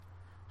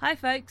Hi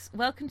folks,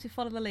 welcome to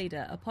Follow the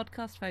Leader, a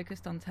podcast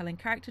focused on telling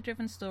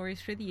character-driven stories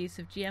through the use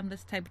of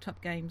GM-less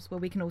tabletop games where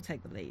we can all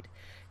take the lead.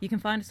 You can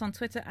find us on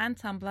Twitter and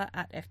Tumblr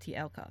at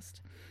FTLcast.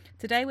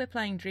 Today we're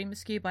playing Dream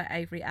Askew by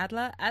Avery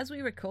Adler. As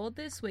we record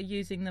this, we're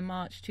using the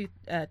March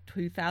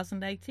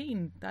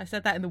 2018. I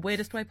said that in the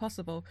weirdest way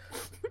possible.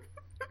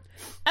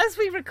 As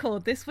we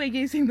record this, we're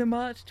using the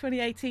March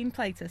 2018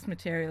 playtest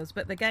materials,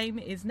 but the game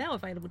is now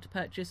available to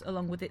purchase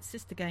along with its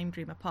sister game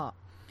Dream Apart.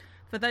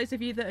 For those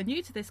of you that are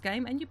new to this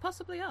game, and you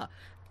possibly are,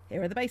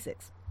 here are the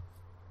basics.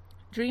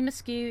 Dream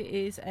Askew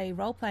is a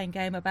role-playing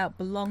game about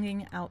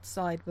belonging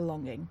outside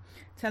belonging,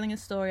 telling a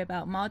story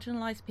about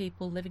marginalised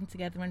people living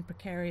together in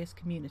precarious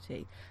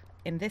community.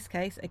 In this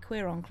case, a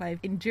queer enclave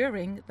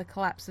enduring the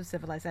collapse of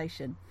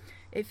civilization.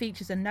 It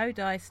features a no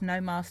dice, no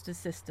masters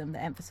system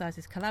that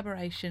emphasises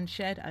collaboration,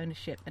 shared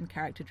ownership, and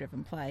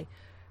character-driven play.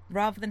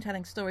 Rather than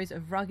telling stories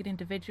of rugged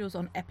individuals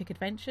on epic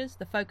adventures,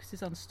 the focus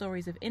is on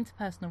stories of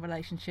interpersonal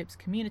relationships,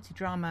 community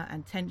drama,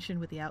 and tension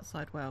with the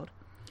outside world.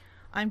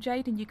 I'm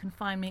Jade, and you can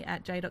find me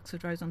at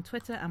JadeOxfordRose on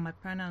Twitter, and my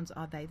pronouns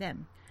are they,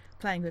 them.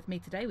 Playing with me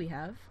today we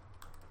have...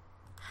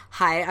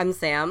 Hi, I'm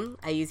Sam.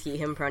 I use he,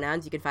 him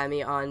pronouns. You can find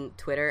me on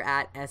Twitter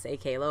at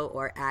SAKalo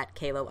or at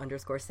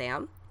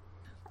Kalo_Sam.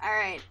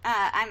 Alright,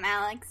 I'm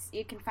Alex.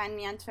 You can find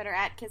me on Twitter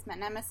at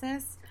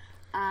KismetNemesis,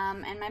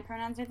 and my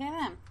pronouns are they,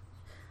 them.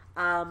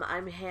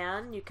 I'm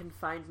Han. You can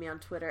find me on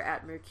Twitter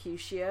at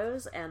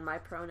Mercutios, and my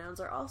pronouns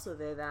are also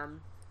they,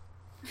 them.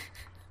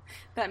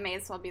 That may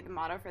as well be the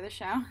motto for the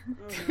show.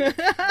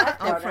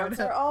 My pronouns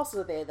are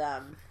also they,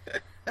 them.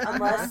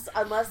 Unless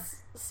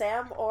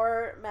Sam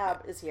or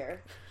Mab is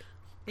here.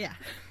 Yeah.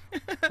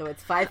 So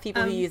it's 5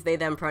 people who use they,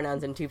 them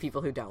pronouns and 2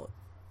 people who don't.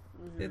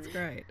 Mm-hmm. It's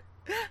great.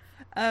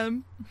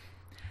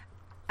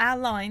 Our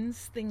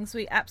lines, things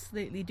we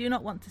absolutely do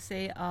not want to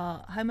see,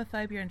 are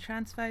homophobia and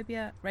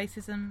transphobia,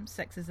 racism,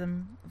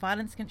 sexism,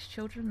 violence against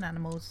children and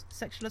animals,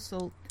 sexual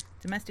assault,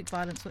 domestic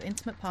violence or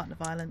intimate partner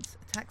violence,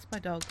 attacks by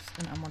dogs,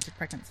 and unwanted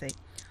pregnancy.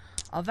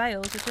 Our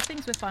veils is the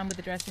things we're fine with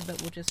addressing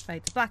but will just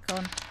fade to black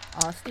on,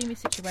 are steamy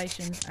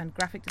situations and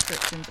graphic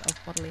descriptions of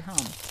bodily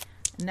harm.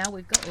 And now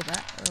we've got all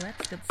that,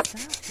 let's get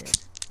started.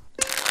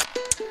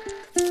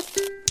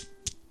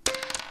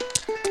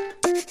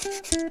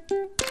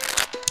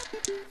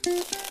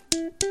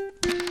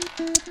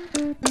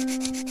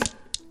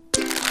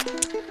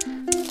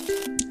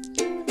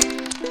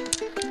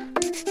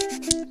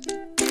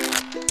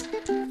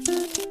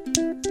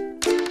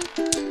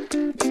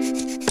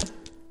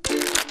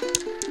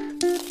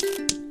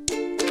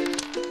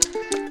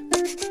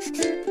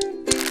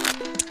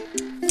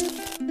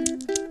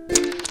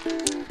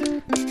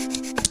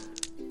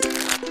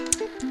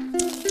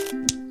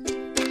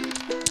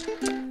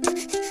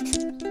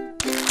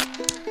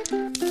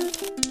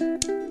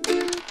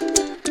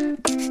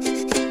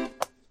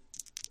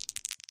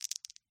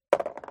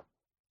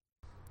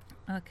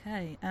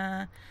 Okay,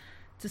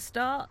 to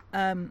start,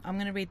 I'm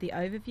going to read the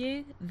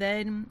overview.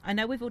 Then, I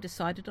know we've all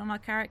decided on our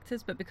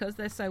characters, but because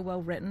they're so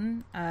well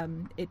written,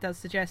 it does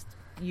suggest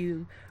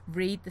you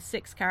read the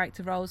 6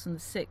 character roles and the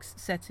 6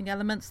 setting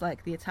elements,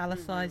 like the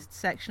italicized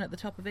section at the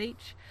top of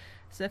each.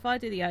 So if I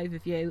do the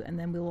overview, and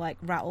then we'll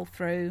rattle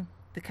through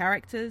the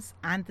characters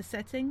and the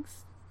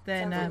settings,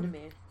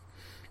 then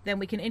then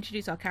we can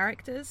introduce our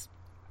characters,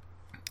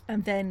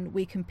 and then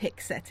we can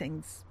pick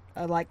settings.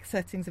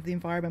 Settings of the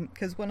environment,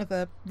 because one of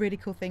the really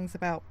cool things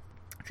about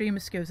Dream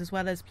Askew, as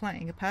well as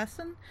playing a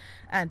person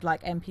and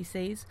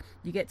NPCs,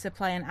 you get to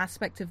play an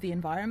aspect of the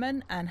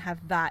environment and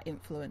have that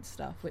influence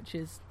stuff, which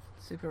is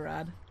super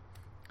rad.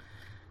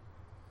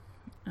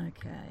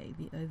 Okay,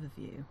 the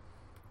overview.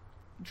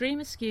 Dream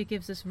Askew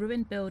gives us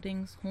ruined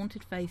buildings,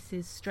 haunted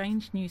faces,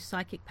 strange new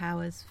psychic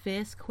powers,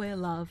 fierce queer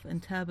love,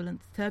 and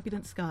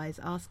turbulent skies,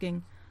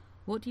 asking,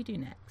 what do you do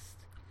next?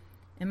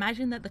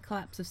 Imagine that the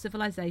collapse of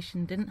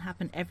civilization didn't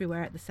happen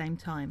everywhere at the same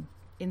time.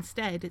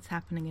 Instead, it's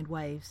happening in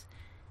waves.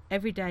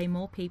 Every day,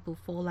 more people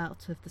fall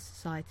out of the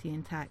society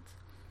intact.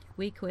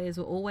 We queers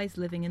were always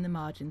living in the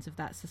margins of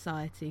that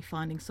society,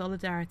 finding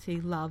solidarity,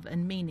 love,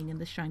 and meaning in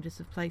the strangest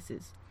of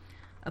places.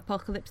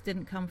 Apocalypse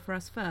didn't come for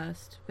us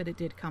first, but it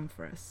did come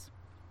for us.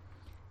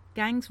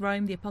 Gangs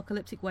roam the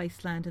apocalyptic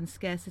wasteland, and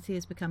scarcity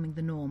is becoming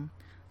the norm.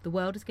 The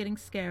world is getting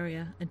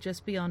scarier, and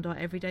just beyond our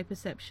everyday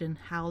perception,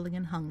 howling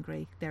and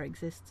hungry, there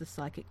exists a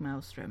psychic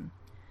maelstrom.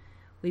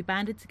 We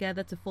banded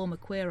together to form a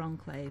queer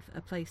enclave,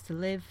 a place to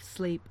live,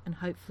 sleep, and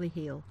hopefully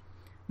heal.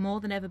 More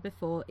than ever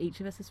before, each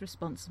of us is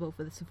responsible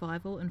for the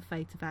survival and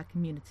fate of our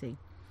community.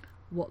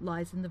 What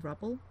lies in the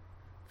rubble?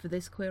 For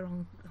this queer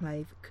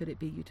enclave, could it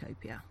be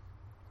utopia?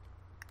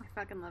 I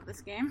fucking love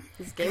this game.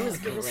 This game is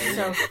great.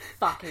 So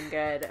fucking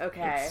good.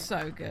 Okay. It's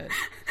so good.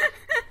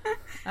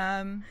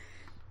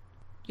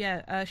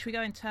 Should we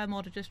go in term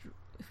order, just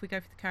if we go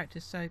for the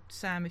characters? So,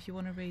 Sam, if you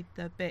want to read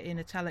the bit in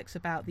italics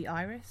about the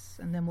iris,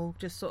 and then we'll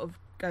just sort of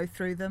go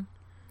through them.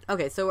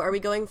 Okay, so are we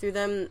going through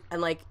them,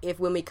 and if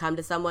when we come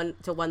to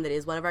one that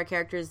is one of our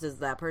characters, does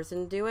that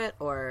person do it,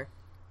 or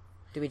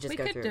do we just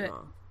go through them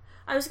all?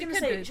 I was going to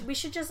say,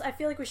 I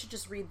feel like we should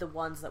just read the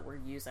ones that we're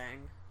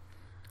using.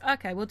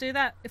 Okay, we'll do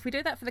that. If we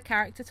do that for the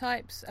character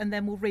types, and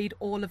then we'll read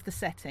all of the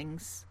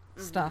settings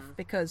stuff,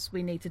 because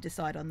we need to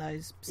decide on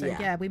those. So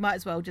yeah, we might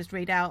as well just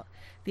read out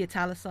the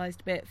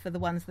italicized bit for the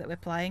ones that we're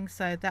playing.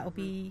 So that'll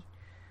be...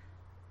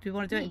 Do we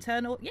want to do it in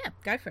turn? Or yeah,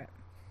 go for it.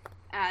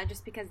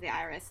 Just because the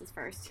iris is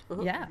first.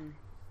 Yeah.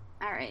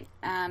 All right.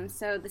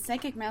 So the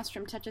psychic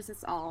maelstrom touches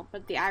us all,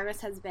 but the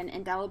iris has been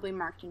indelibly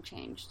marked and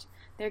changed.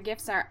 Their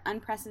gifts are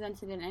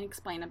unprecedented and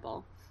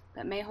inexplainable,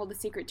 but may hold a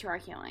secret to our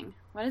healing.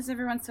 What is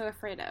everyone so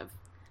afraid of?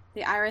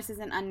 The iris is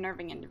an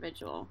unnerving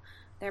individual.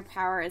 Their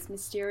power is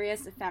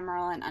mysterious,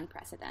 ephemeral, and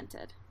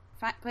unprecedented.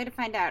 Play to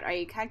find out, are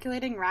you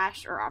calculating,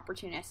 rash, or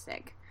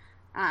opportunistic?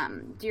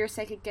 Do your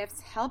psychic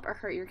gifts help or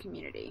hurt your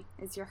community?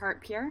 Is your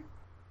heart pure?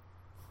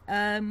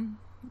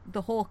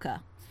 The hawker.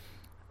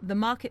 The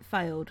market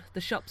failed,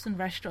 the shops and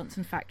restaurants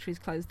and factories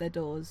closed their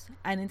doors,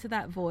 and into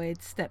that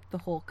void stepped the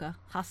hawker,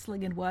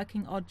 hustling and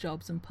working odd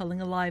jobs and pulling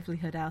a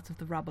livelihood out of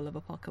the rubble of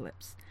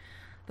apocalypse.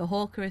 The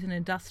hawker is an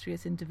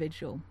industrious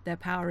individual. Their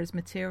power is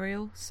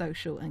material,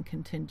 social, and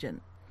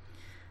contingent.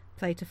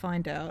 Play to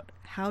find out,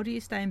 how do you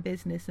stay in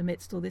business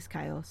amidst all this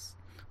chaos?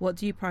 What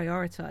do you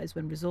prioritize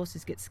when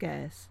resources get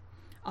scarce?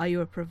 Are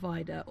you a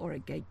provider or a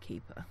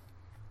gatekeeper?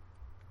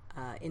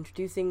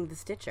 Introducing the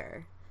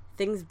Stitcher.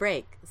 Things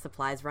break,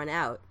 supplies run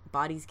out,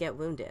 bodies get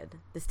wounded.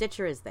 The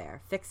Stitcher is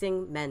there,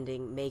 fixing,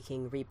 mending,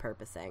 making,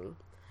 repurposing.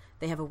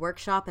 They have a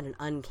workshop and an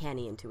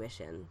uncanny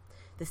intuition.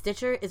 The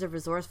Stitcher is a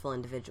resourceful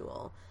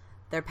individual.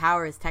 Their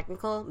power is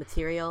technical,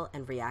 material,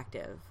 and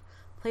reactive.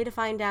 Play to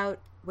find out,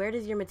 where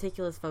does your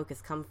meticulous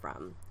focus come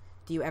from?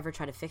 Do you ever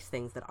try to fix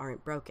things that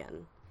aren't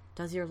broken?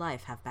 Does your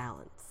life have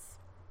balance?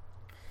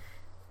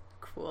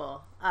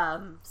 Cool.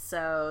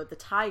 So the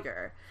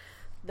tiger.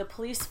 The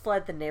police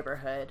fled the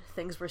neighborhood.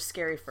 Things were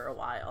scary for a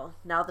while.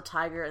 Now the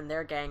tiger and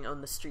their gang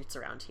own the streets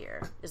around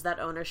here. Is that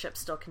ownership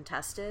still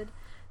contested?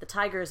 The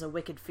tiger is a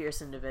wicked,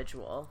 fierce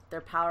individual.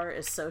 Their power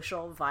is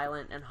social,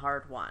 violent, and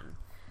hard-won.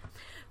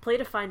 Play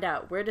to find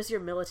out, where does your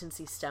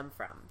militancy stem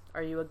from?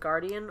 Are you a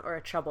guardian or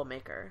a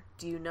troublemaker?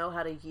 Do you know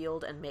how to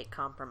yield and make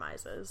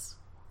compromises?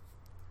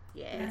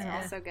 Yeah. These are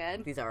also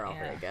good. These are all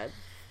pretty good.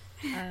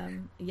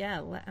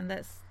 And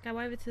let's go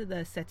over to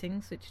the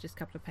settings, which is just a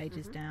couple of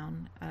pages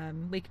down.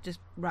 We could just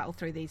rattle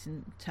through these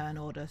in turn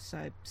order.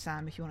 So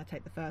Sam, if you want to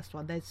take the first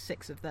one, there's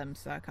 6 of them,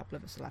 so a couple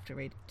of us will have to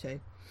read it too.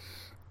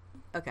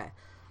 Okay.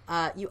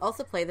 You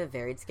also play the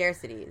varied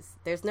scarcities.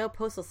 There's no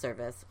postal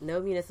service, no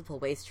municipal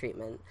waste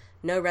treatment,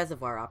 no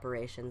reservoir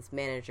operations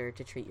manager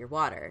to treat your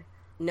water,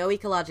 no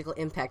ecological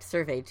impact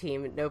survey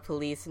team, no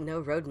police, no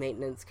road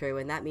maintenance crew,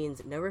 and that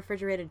means no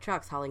refrigerated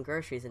trucks hauling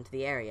groceries into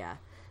the area.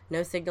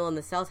 No signal in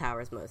the cell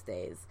towers most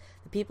days.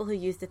 The people who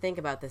used to think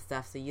about this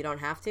stuff so you don't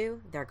have to,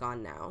 they're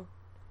gone now.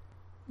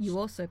 You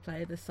also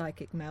play the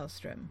psychic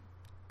maelstrom.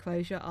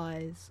 Close your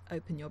eyes,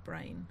 open your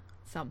brain.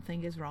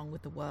 Something is wrong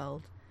with the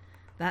world.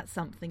 That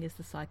something is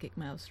the psychic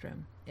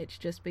maelstrom. It's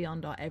just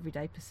beyond our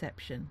everyday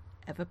perception,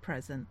 ever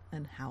present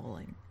and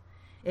howling.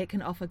 It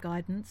can offer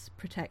guidance,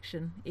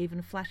 protection,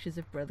 even flashes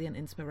of brilliant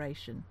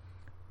inspiration.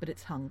 But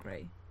it's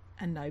hungry,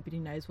 and nobody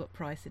knows what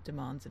price it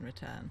demands in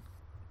return.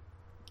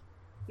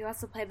 You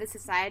also play the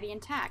Society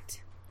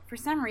Intact. For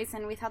some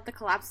reason, we thought the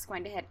collapse was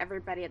going to hit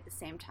everybody at the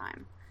same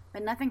time.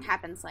 But nothing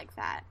happens like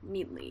that,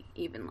 neatly,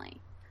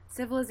 evenly.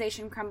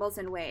 Civilization crumbles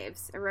in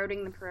waves,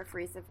 eroding the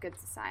peripheries of good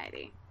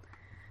society.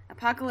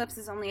 Apocalypse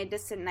is only a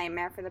distant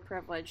nightmare for the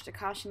privileged, a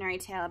cautionary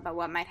tale about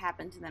what might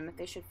happen to them if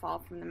they should fall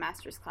from the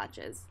master's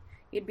clutches.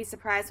 You'd be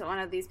surprised what one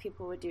of these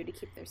people would do to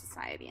keep their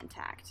society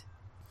intact.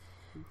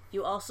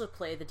 You also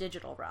play the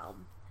digital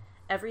realm.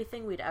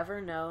 Everything we'd ever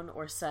known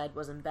or said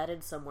was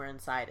embedded somewhere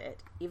inside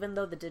it. Even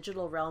though the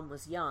digital realm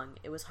was young,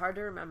 it was hard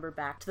to remember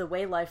back to the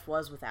way life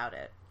was without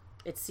it.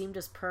 It seemed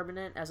as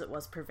permanent as it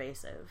was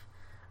pervasive.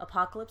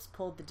 Apocalypse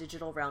pulled the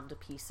digital realm to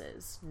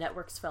pieces.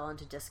 Networks fell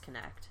into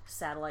disconnect.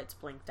 Satellites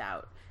blinked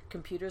out.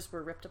 Computers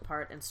were ripped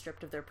apart and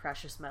stripped of their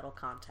precious metal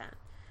content.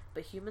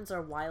 But humans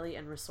are wily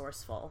and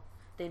resourceful.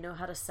 They know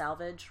how to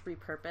salvage,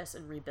 repurpose,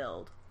 and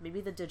rebuild.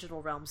 Maybe the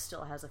digital realm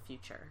still has a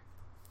future.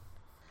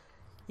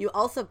 You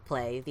also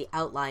play the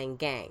outlying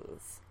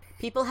gangs.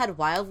 People had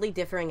wildly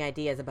differing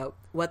ideas about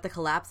what the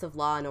collapse of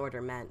law and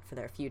order meant for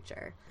their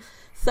future.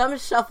 Some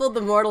shuffled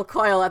the mortal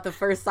coil at the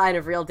first sign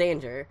of real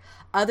danger.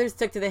 Others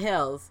took to the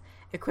hills,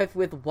 equipped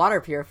with water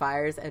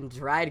purifiers and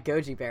dried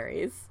goji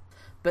berries.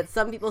 But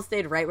some people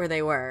stayed right where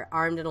they were,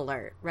 armed and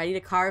alert, ready to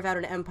carve out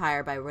an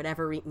empire by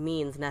whatever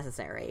means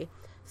necessary.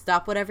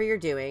 Stop whatever you're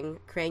doing,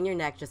 crane your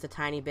neck just a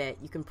tiny bit.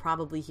 You can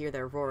probably hear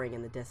their roaring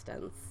in the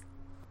distance.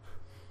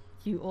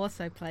 You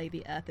also play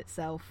the Earth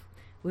itself.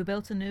 We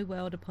built a new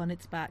world upon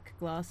its back,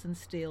 glass and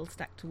steel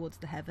stacked towards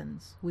the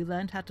heavens. We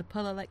learned how to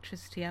pull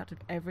electricity out of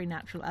every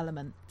natural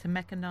element, to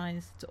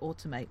mechanize, to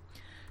automate.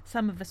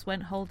 Some of us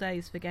went whole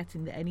days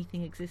forgetting that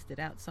anything existed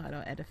outside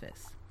our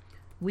edifice.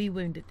 We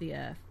wounded the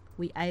Earth.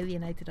 We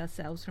alienated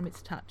ourselves from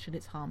its touch and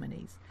its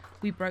harmonies.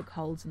 We broke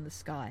holes in the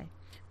sky.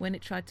 When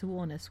it tried to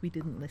warn us, we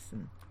didn't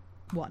listen.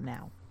 What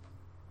now?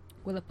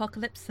 Will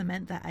Apocalypse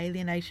cement that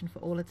alienation for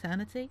all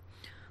eternity,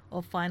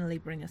 or finally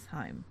bring us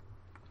home?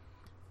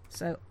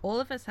 So all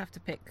of us have to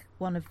pick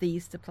one of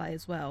these to play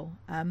as well.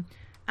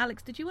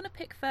 Alex, did you want to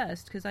pick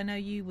first? Because I know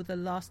you were the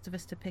last of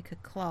us to pick a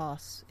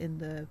class in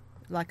the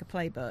like a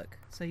playbook.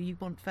 So you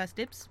want first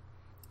dibs?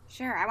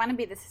 Sure, I want to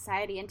be the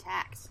society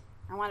intact.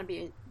 I want to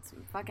be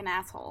some fucking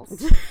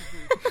assholes.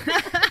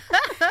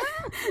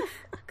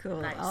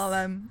 Cool. Nice.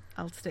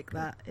 I'll stick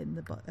that in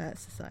the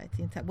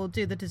society intact. We'll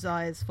do the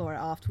desires for it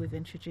after we've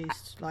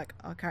introduced like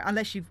our character,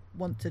 unless you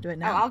want to do it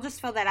now. Oh, I'll just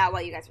fill that out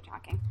while you guys are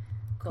talking.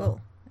 Cool.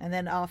 And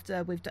then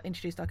after we've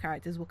introduced our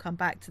characters, we'll come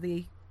back to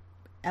the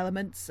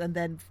elements and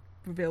then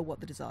reveal what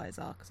the desires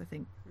are, because I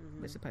think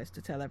we're supposed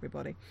to tell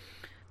everybody.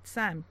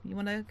 Sam, you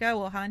want to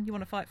go, or Han, you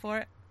want to fight for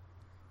it?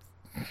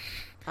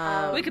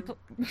 We could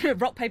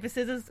rock paper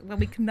scissors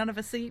when none of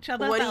us see each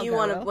other. What do you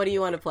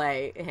want to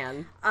play,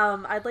 Han?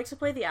 I'd like to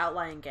play the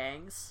Outlying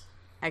Gangs.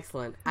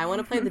 Excellent. I want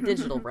to play the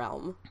Digital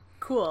Realm.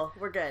 Cool.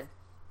 We're good.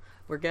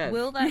 We're good.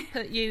 Will that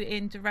put you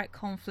in direct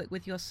conflict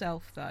with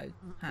yourself, though,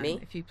 Han? Me?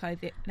 If you play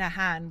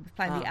Han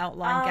playing the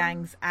Outlying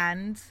Gangs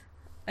and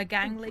a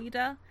gang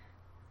leader?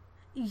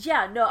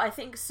 Yeah, no, I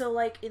think so.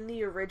 Like in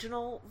the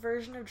original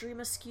version of Dream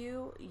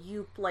Askew,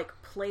 you like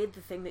played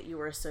the thing that you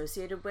were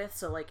associated with.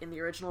 So like in the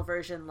original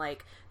version,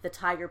 like the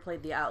Tiger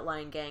played the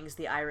Outlying Gangs,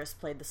 the Iris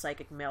played the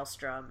Psychic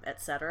Maelstrom,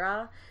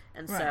 etc.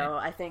 And Right. so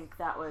I think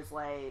that was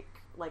like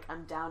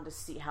I'm down to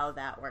see how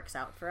that works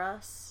out for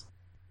us.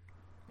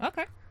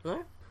 Okay.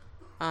 Alright.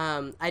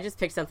 I just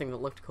picked something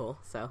that looked cool,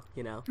 so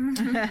you know.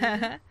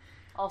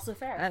 Also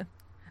fair.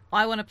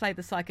 I want to play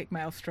the Psychic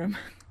Maelstrom.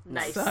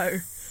 Nice. So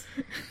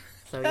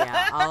So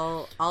yeah,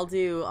 I'll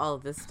do all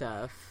of this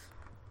stuff.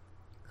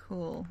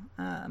 cool.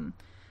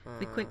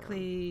 We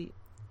quickly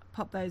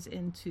pop those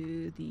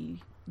into the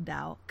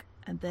doc,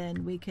 and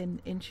then we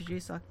can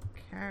introduce our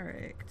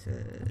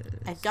characters.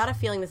 I've got a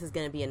feeling this is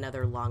going to be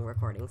another long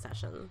recording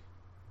session.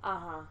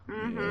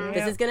 Mm-hmm.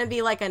 This is going to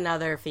be like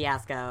another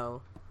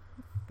fiasco.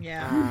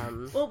 Yeah.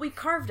 Well, we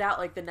carved out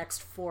like the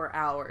next 4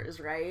 hours,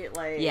 right?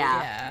 Like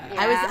Yeah.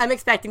 Yeah. I'm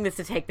expecting this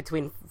to take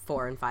between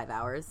 4 and 5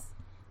 hours.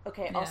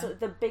 Okay, Yeah. also,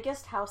 the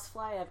biggest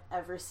housefly I've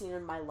ever seen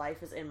in my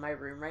life is in my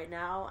room right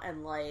now,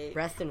 and, like...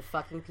 Rest in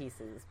fucking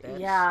pieces,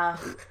 bitch. Yeah,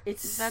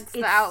 it's... That's it's,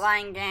 the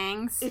Outlying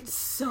Gangs. It's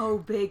so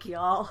big,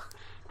 y'all.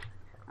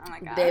 Oh my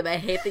god. Babe, I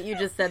hate that you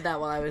just said that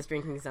while I was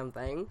drinking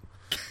something.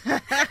 You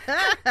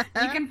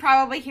can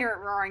probably hear it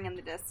roaring in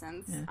the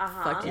distance.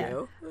 Uh-huh. Fuck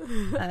you.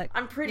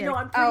 I'm pretty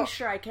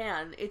sure I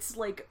can. It's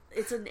like,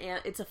 it's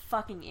a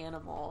fucking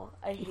animal.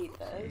 I hate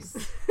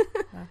this.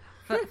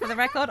 For the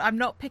record, I'm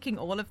not picking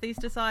all of these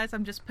desires.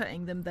 I'm just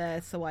putting them there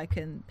so I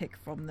can pick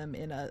from them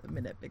in a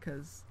minute,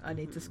 because I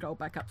need to scroll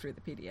back up through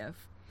the PDF.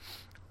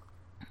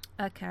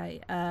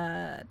 Okay.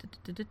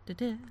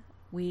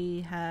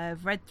 We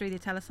have read through the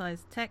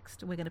italicized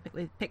text.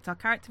 We've picked our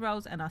character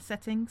roles and our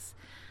settings.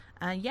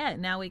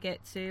 And now we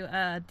get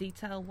to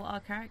detail what our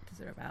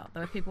characters are about.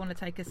 Though if people want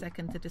to take a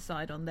second to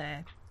decide on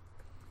their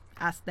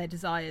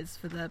desires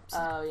for the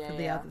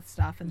other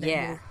stuff, and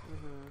then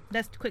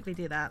let's quickly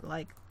do that.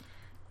 Like,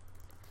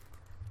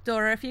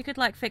 Dora, if you could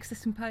fix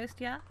this in post,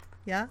 yeah,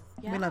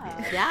 we love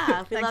you.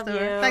 Yeah, we Thanks, love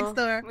Dora. you. Thanks,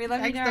 Dora. We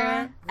love you, Thanks,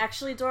 Dora.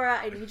 Actually, Dora,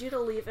 I need you to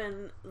leave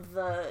in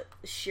the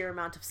sheer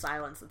amount of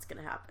silence that's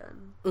gonna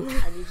happen. I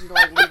need you to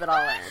leave it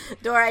all in.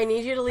 Dora, I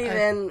need you to leave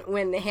in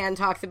when Han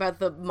talks about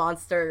the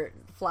monster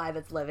fly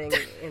that's living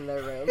in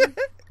their room.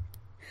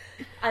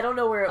 I don't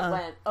know where it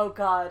went. Oh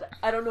god,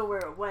 I don't know where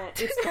it went.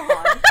 It's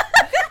gone.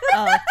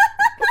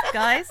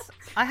 Guys,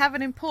 I have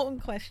an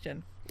important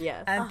question.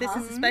 Yes. And this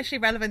is especially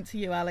relevant to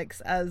you,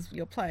 Alex, as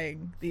you're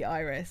playing the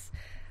Iris.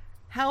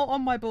 How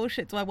on my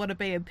bullshit do I want to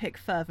be and pick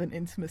fervent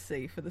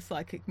intimacy for the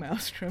Psychic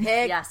Maelstrom?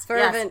 Pick Yes,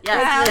 fervent.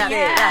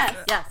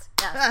 yes.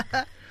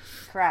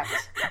 Correct.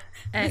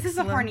 This is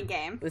a horny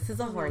game. This is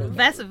a horny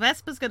game.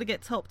 Vesper's going to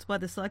get topped by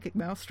the Psychic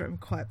Maelstrom,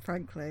 quite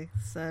frankly.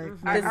 So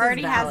This is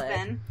Already has valid.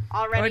 been.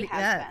 Already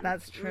has been.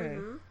 that's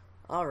true.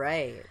 All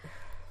right.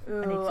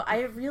 Ooh,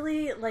 I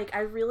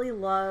really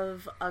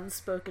love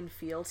unspoken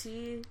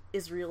fealty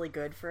is really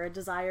good for a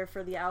desire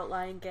for the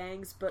Outlying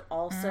Gangs, but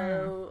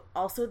also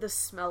the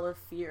smell of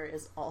fear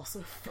is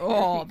also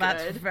very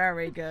That's good.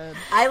 very good.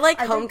 I like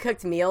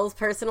home-cooked meals,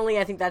 personally.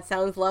 I think that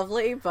sounds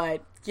lovely,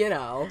 but, you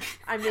know.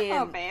 I mean,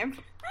 Oh, babe.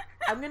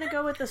 I'm gonna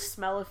go with the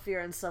smell of fear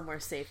and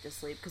somewhere safe to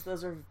sleep, because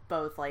those are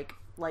both like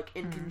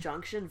in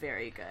conjunction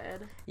very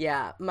good.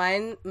 Yeah,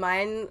 mine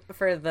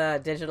for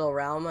the digital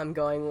realm, I'm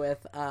going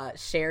with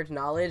shared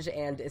knowledge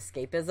and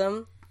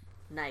escapism.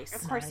 Nice.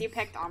 Of course, you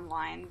picked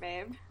online,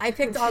 babe. I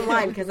picked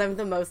online because I'm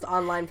the most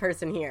online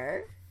person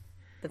here.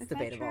 That's that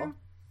debatable. true?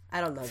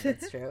 I don't know if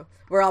that's true.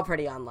 We're all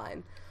pretty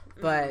online.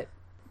 But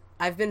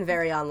I've been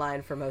very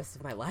online for most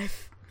of my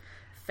life.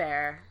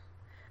 Fair.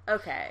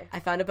 Okay.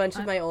 I found a bunch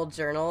of my old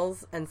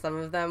journals, and some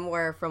of them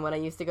were from when I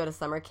used to go to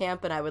summer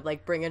camp, and I would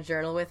bring a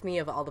journal with me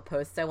of all the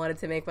posts I wanted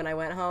to make when I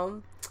went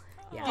home.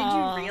 Yeah, Did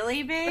you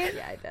really, babe?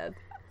 yeah, I did.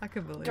 I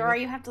can believe Dora,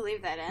 it. you have to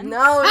leave that in.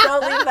 No,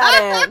 don't leave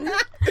that in.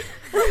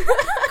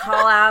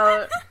 Call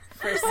out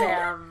for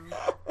Sam.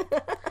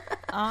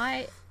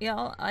 I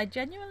Yeah, I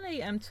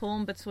genuinely am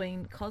torn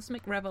between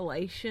cosmic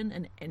revelation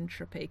and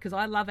entropy, because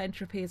I love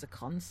entropy as a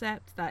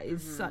concept. That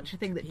is such a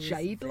thing that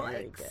Jade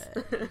likes.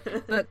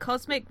 But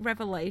cosmic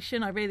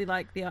revelation, I really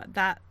like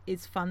that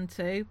is fun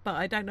too, but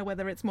I don't know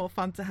whether it's more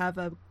fun to have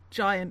a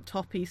giant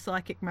toppy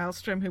psychic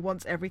maelstrom who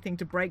wants everything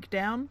to break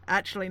down.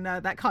 Actually, no,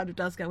 that kind of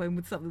does go in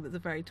with something that's a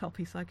very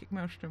toppy psychic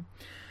maelstrom.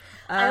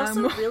 I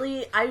also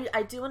really,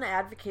 I do want to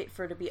advocate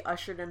for it to be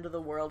ushered into the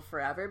world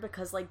forever,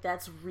 because, like,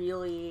 that's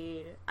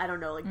really, I don't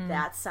know, like,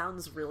 that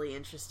sounds really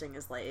interesting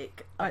as,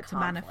 like, a to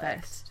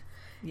manifest.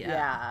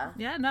 Yeah.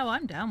 Yeah, no,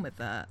 I'm down with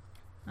that.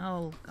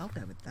 I'll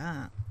go with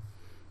that.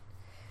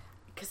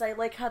 Because I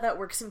like how that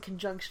works in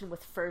conjunction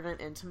with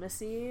fervent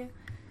intimacy.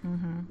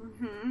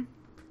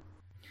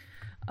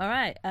 All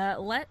right,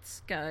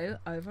 let's go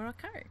over our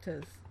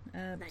characters.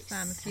 Nice.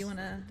 Sam, if you want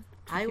to...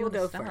 I will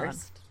go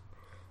first.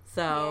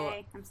 So,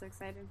 Yay, I'm so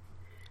excited.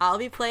 I'll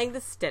be playing the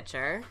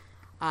Stitcher.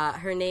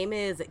 Her name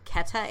is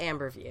Keta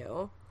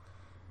Amberview.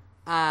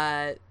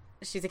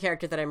 She's a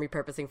character that I'm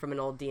repurposing from an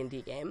old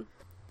D&D game.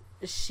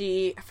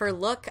 For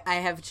look, I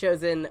have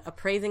chosen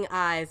appraising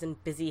eyes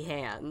and busy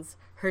hands.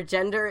 Her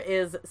gender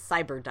is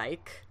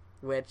cyberdyke,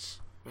 which,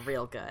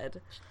 real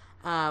good.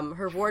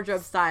 Her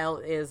wardrobe style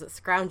is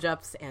scrounge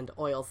ups and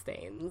oil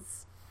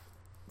stains.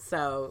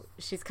 So,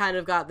 she's kind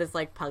of got this,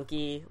 like,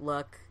 punky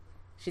look.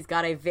 She's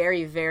got a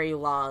very, very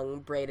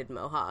long braided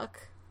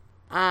mohawk.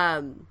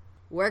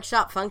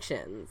 Workshop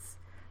functions.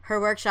 Her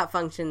workshop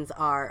functions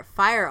are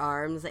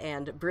firearms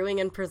and brewing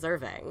and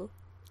preserving.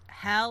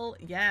 Hell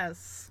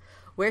yes.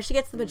 Where she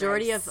gets the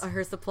majority of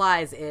her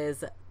supplies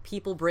is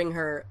people bring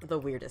her the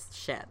weirdest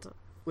shit,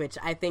 which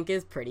I think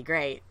is pretty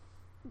great.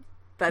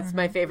 That's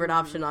my favorite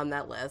option on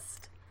that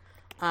list.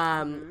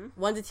 1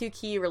 to 2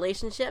 key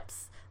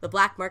relationships. The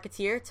Black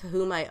Marketeer, to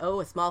whom I owe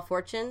a small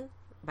fortune,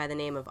 by the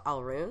name of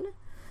Alrune.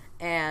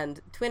 And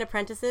twin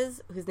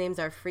apprentices, whose names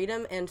are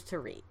Freedom and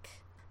Tariq.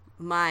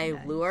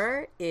 My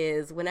lure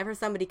is whenever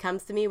somebody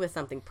comes to me with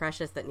something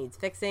precious that needs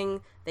fixing,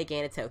 they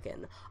gain a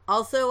token.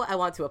 Also, I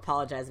want to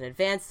apologize in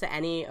advance to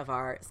any of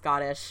our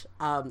Scottish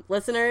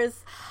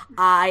listeners.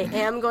 I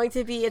am going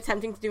to be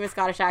attempting to do a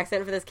Scottish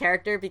accent for this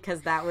character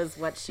because that was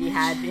what she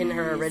had in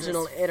her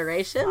original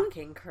iteration.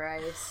 Fucking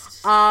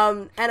Christ.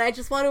 And I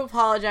just want to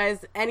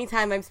apologize.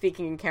 Anytime I'm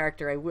speaking in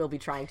character, I will be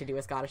trying to do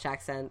a Scottish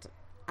accent.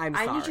 I'm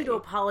sorry. I need you to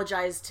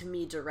apologize to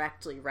me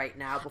directly right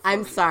now.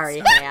 I'm sorry,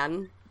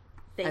 Han.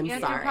 You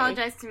have to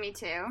apologize to me,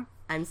 too.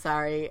 I'm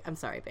sorry,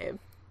 babe.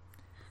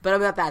 But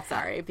I'm not that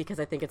sorry, because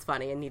I think it's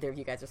funny, and neither of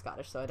you guys are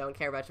Scottish, so I don't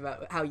care much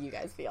about how you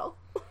guys feel.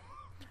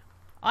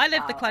 I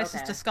live the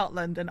closest to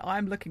Scotland, and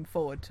I'm looking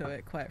forward to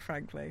it, quite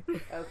frankly.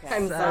 Okay.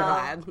 I'm so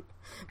glad.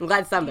 I'm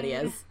glad somebody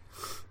is.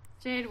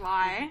 Jade,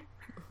 why?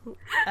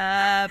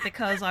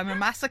 Because I'm a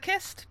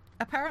masochist,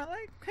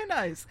 apparently. Who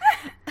knows?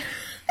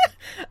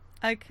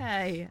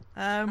 Okay.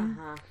 I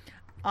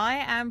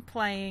am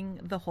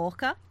playing the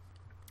Hawker.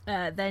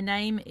 Their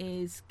name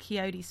is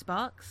Coyote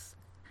Sparks.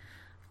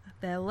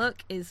 Their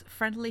look is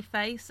friendly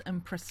face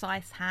and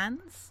precise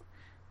hands.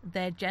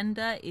 Their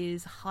gender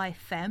is high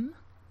femme.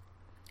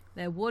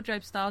 Their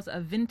wardrobe styles are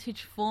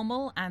vintage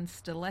formal and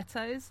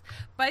stilettos.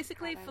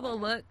 Basically, for the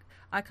look,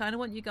 I kind of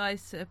want you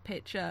guys to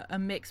picture a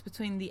mix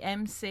between the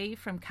MC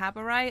from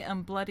Cabaret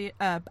and Buddy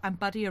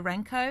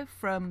Arenko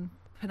from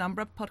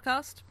Penumbra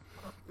podcast.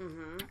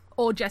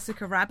 Or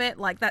Jessica Rabbit,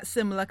 like that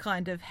similar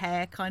kind of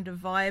hair kind of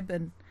vibe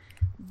and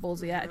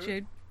ballsy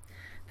attitude.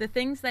 The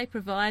things they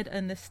provide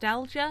are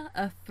nostalgia,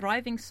 a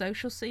thriving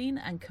social scene,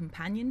 and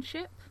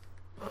companionship.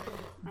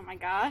 Oh my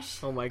gosh.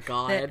 Oh my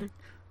god.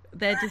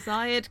 Their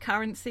desired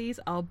currencies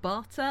are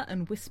barter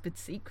and whispered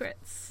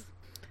secrets.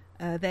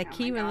 Their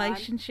key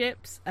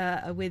relationships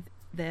are with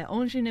their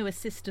ingenue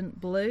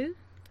assistant Blue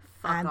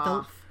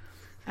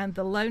and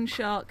the loan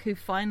shark who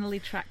finally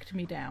tracked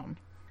me down.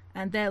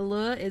 And their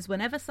lure is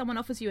whenever someone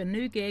offers you a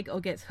new gig or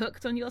gets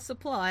hooked on your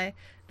supply,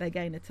 they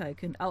gain a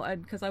token. Oh,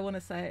 and because I want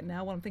to say it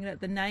now, what I'm thinking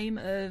of, the name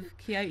of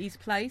Coyote's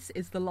place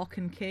is the Lock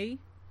and Key.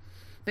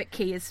 But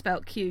key is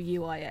spelt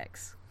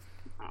Q-U-I-X.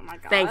 Oh my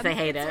god. Thanks, I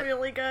hate it. It's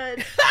really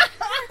good.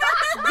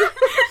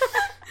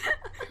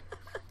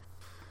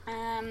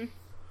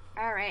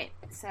 Alright,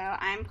 so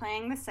I'm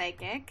playing the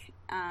Psychic.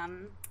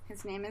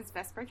 His name is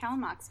Vesper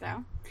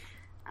Calimoxto.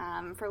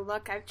 For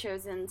look, I've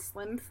chosen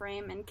slim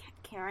frame and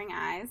caring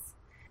eyes.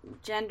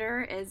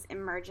 Gender is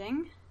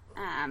emerging.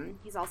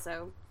 He's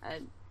also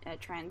a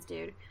trans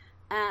dude.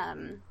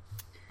 The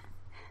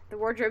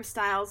wardrobe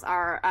styles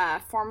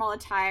are formal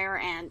attire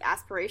and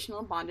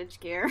aspirational bondage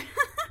gear.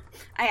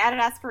 I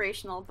added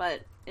aspirational,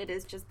 but it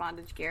is just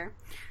bondage gear.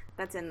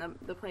 That's in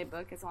the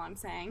playbook is all I'm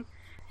saying.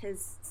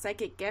 His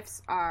psychic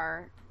gifts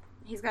are,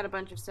 he's got a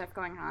bunch of stuff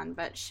going on,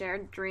 but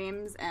shared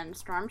dreams and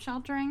storm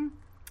sheltering.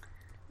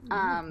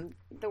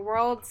 The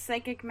world's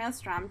psychic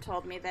maelstrom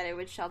told me that it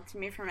would shelter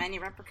me from any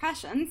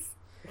repercussions.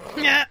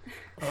 Yeah,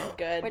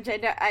 good. Which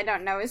I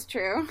don't know is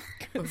true.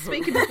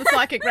 Speaking as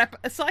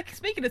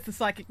the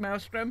psychic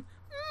maelstrom.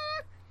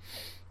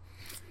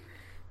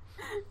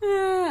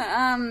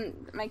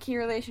 My key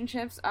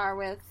relationships are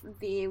with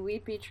the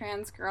weepy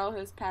trans girl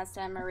who's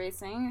pastime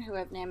erasing, who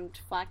I've named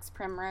Flax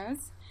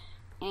Primrose,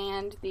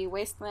 and the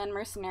wasteland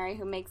mercenary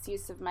who makes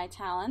use of my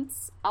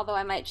talents, although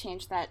I might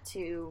change that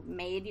to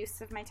made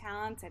use of my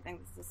talents. I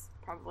think this is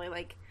probably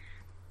like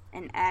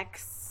an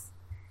ex,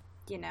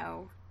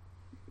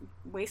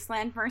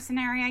 wasteland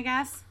mercenary, I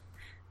guess.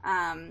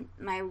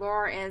 My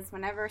lore is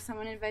whenever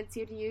someone invites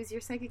you to use your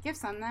psychic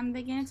gifts on them,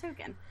 they gain a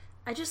token.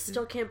 I just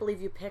still can't believe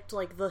you picked,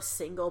 like, the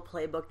single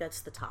playbook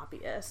that's the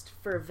toppiest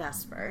for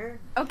Vesper.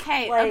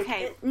 Okay, Like,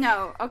 okay.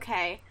 No,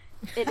 okay.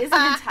 It isn't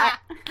entire...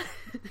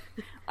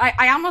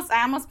 I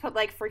almost put,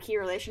 like, for key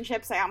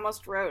relationships, I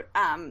almost wrote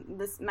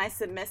my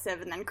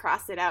submissive and then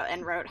crossed it out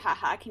and wrote,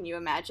 haha, can you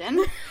imagine?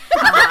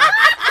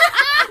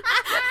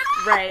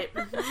 Right.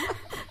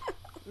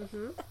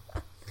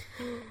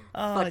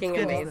 Oh, Fucking it's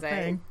good, amazing. the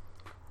thing.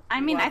 I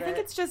mean, Love I think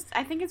it. it's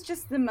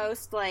just the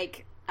most,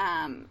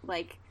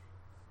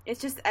 it's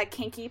just a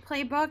kinky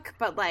playbook,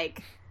 but,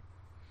 like,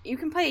 you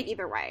can play it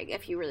either way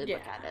if you really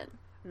look Yeah. at it.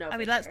 No, I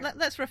mean, for sure.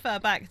 let's refer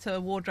back to a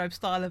wardrobe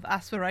style of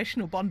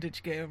aspirational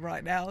bondage gear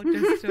right now,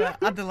 just to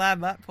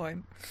underline that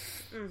point.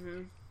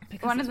 Mm-hmm.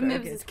 Because One it's of the very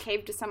moves good. is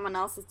cave to someone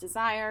else's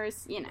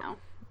desires,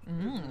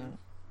 Mm.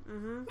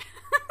 Mhm.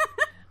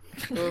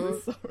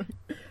 Sorry.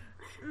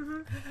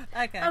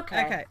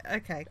 Okay.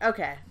 Okay.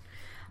 Okay.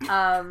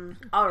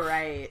 All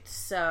right.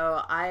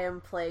 So I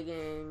am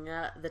plaguing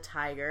the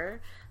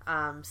tiger.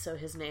 So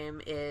his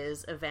name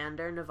is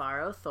Evander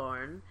Navarro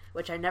Thorn,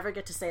 which I never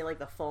get to say, like,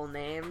 the full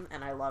name,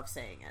 and I love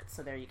saying it.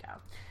 So there you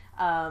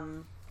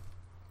go.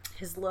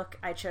 His look,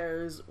 I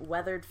chose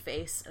weathered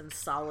face and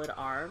solid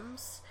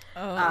arms.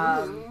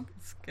 Oh,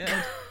 it's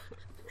good.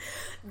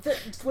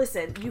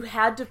 Listen, you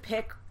had to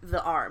pick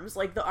the arms.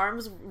 Like, the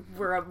arms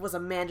was a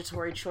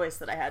mandatory choice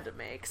that I had to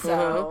make.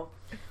 So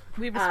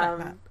We respect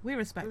that. We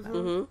respect that.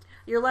 Mhm.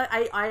 you're like,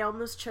 I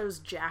almost chose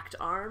jacked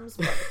arms,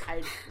 but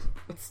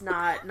it's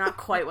not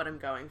quite what I'm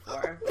going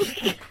for.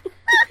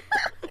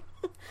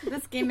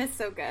 This game is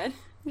so good.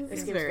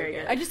 This game's very very good.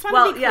 good. I just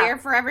want to be clear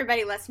for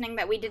everybody listening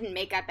that we didn't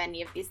make up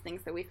any of these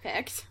things that we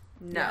picked.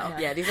 No.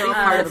 Yeah, these are all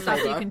part of the Stuff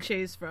you playbook. can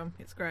choose from.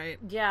 It's great.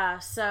 Yeah,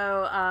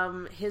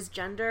 so his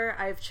gender,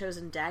 I've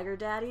chosen Dagger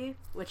Daddy,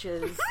 which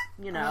is,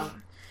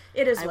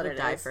 it is I what would it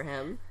die is. for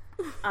him.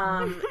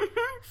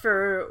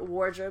 For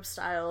wardrobe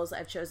styles,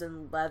 I've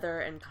chosen leather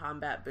and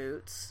combat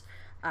boots.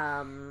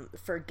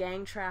 For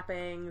gang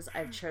trappings,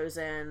 I've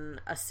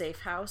chosen a safe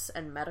house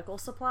and medical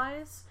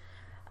supplies.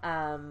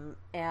 And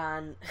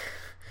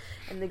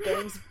the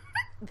gang's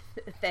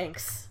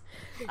thanks.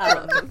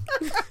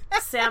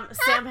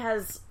 Sam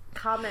has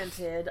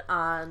commented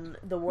on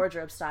the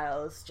wardrobe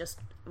styles just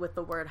with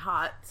the word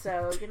hot,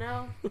 so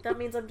that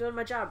means I'm doing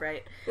my job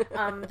right.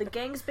 The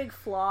gang's big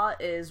flaw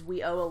is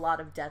we owe a lot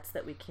of debts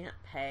that we can't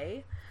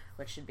pay,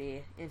 which should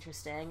be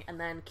interesting. And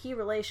then key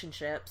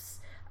relationships,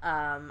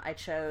 I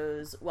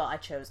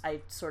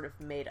sort of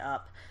made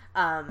up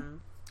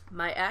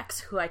my ex,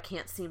 who I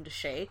can't seem to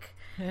shake,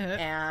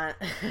 and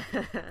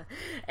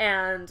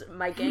and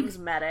my gang's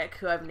medic,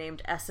 who I've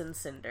named Essen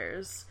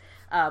Cinders.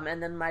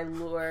 And then my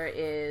lure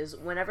is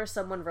whenever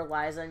someone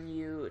relies on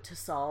you to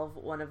solve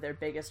one of their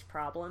biggest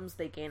problems,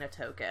 they gain a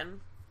token.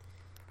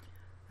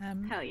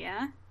 Hell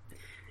yeah.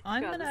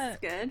 I'm God, gonna. this is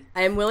good.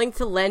 I am willing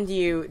to lend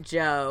you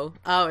Joe.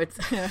 Oh, it's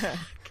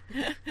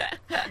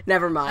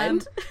never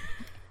mind.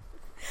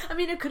 I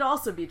mean, it could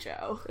also be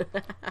Joe.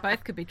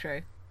 Both could be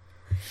true.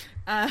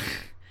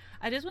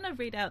 I just want to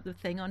read out the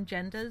thing on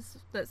genders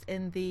that's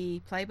in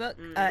the playbook,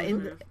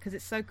 because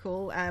it's so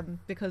cool.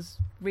 Because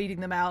reading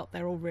them out,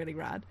 they're all really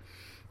rad.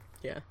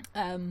 Yeah.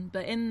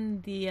 But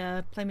in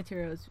the play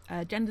materials,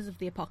 genders of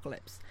the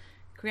apocalypse,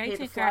 Hey, creating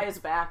the a fly character. is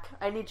back.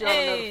 I need you all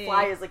to know the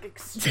fly is, like,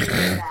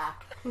 extremely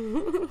back.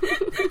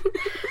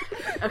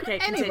 Okay,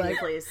 continue, Anyway.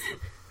 please.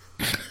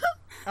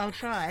 I'll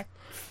try.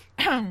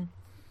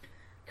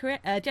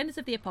 Genders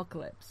of the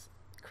apocalypse.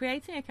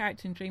 Creating a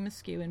character in Dream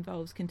Askew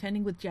involves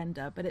contending with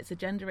gender, but its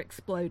agenda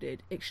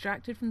exploded,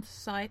 extracted from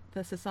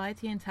the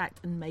society intact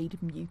and made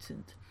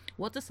mutant.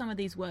 What do some of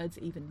these words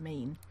even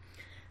mean?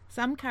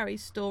 Some carry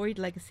storied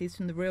legacies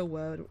from the real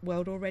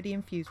world already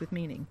infused with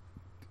meaning.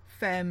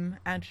 Femme,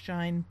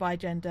 androgyne,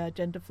 bigender,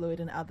 gender fluid,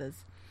 and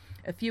others.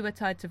 A few are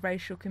tied to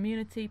racial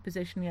community,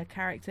 positioning a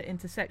character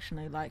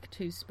intersectionally like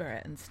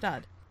Two-Spirit and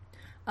Stud.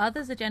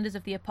 Others are genders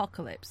of the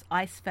apocalypse.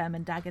 Ice Femme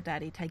and Dagger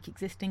Daddy take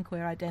existing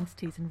queer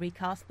identities and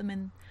recast them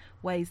in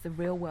ways the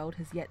real world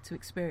has yet to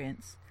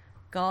experience.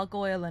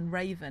 Gargoyle and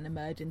Raven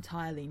emerge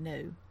entirely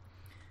new.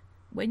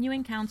 When you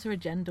encounter a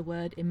gender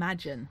word,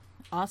 imagine.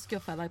 Ask your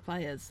fellow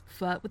players.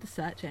 Flirt with the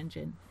search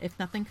engine. If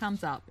nothing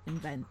comes up,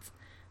 invent.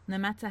 No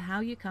matter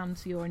how you come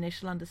to your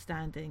initial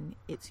understanding,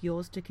 it's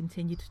yours to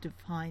continue to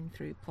define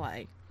through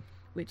play.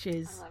 Which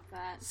is I love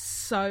that.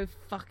 so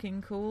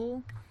fucking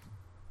cool.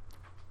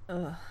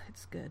 Ugh,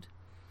 it's good.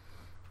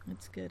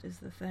 It's good is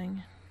the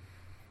thing.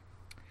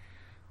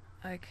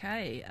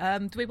 Okay.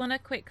 Do we want to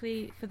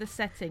quickly, for the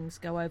settings,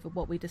 go over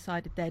what we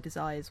decided their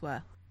desires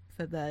were?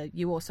 For the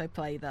You Also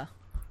Play the...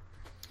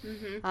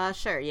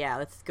 Sure, yeah,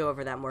 let's go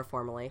over that more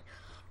formally.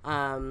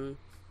 I'll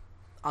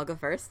go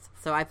first.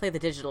 So I play the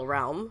Digital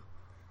Realm,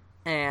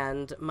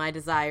 and my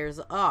desires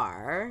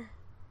are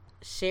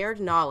shared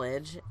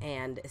knowledge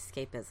and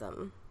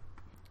escapism.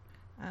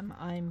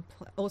 I'm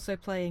also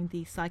playing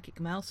the Psychic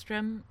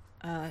Maelstrom,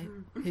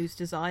 whose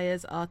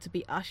desires are to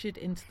be ushered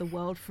into the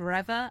world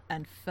forever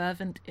and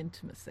fervent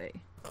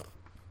intimacy.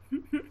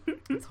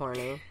 It's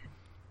horny.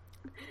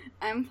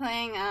 I'm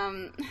playing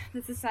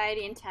the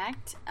Society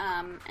Intact,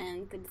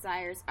 and the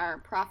desires are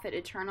profit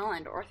eternal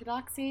and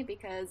orthodoxy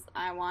because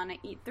I want to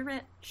eat the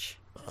rich.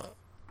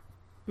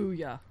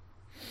 Booyah.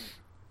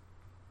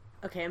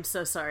 Okay, I'm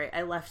so sorry.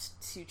 I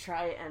left to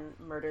try and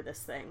murder this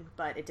thing,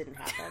 but it didn't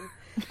happen.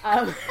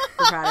 I'm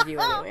proud of you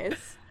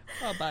anyways.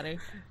 Oh, buddy.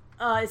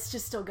 It's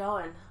just still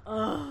going.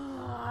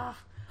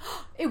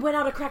 It went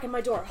out a crack in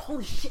my door.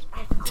 Holy shit, I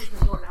have to close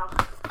the door now.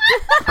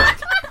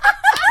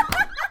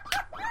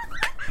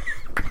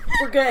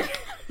 We're good.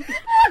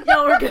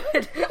 No, we're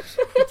good.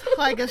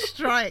 Tiger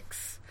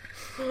strikes.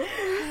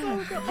 Yes.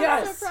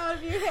 I'm so proud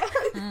of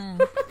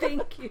you.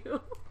 Thank you.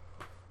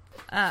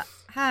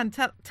 Han,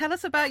 tell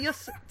us about your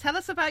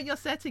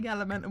setting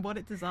element and what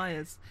it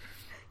desires.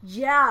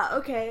 Yeah,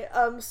 okay.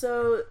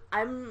 So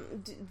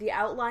I'm the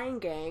outlying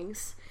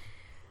gangs.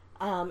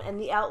 And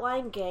the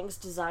outlying gangs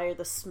desire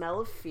the smell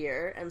of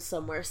fear and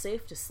somewhere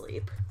safe to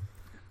sleep.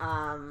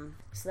 So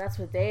that's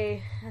what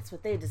they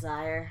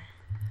desire.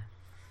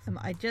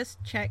 I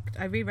just checked.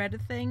 I reread a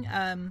thing.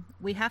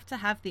 We have to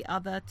have the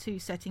other two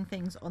setting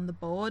things on the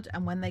board,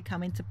 and when they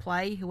come into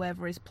play,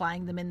 whoever is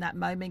playing them in that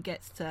moment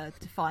gets to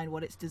define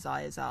what its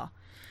desires are.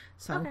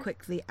 So I'm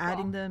quickly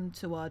adding them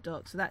to our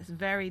doc. So that's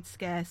varied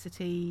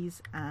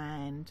scarcities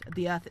and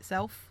the earth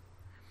itself.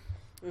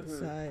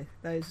 So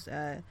those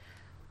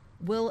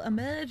will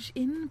emerge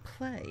in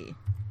play.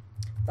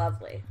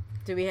 Lovely.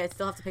 Do we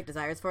still have to pick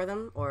desires for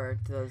them, or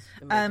do those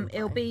emerge in play?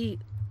 It'll be...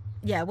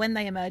 Yeah, when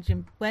they emerge,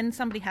 when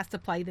somebody has to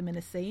play them in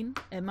a scene,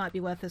 it might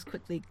be worth us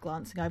quickly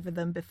glancing over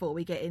them before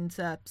we get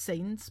into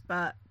scenes,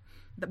 but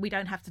we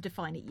don't have to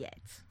define it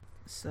yet.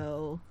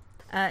 So,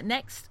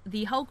 next,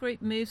 the whole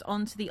group moves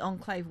on to the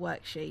Enclave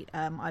worksheet.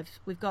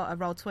 We've got a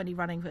Roll20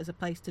 running as a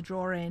place to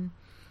draw in,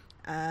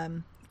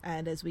 and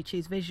as we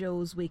choose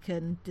visuals, we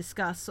can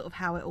discuss sort of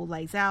how it all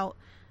lays out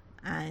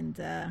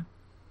and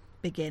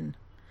begin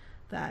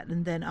that.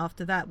 And then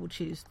after that, we'll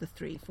choose the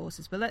three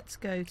forces. But let's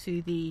go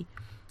to the...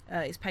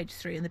 it's page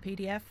 3 in the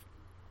PDF,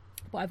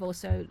 but I've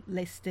also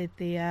listed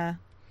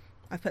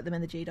I've put them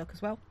in the GDoc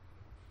as well.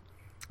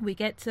 We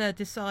get to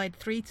decide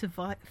 3 to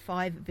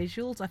 5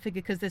 visuals. I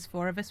figure because there's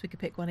 4 of us, we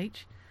could pick one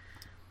each.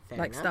 Fair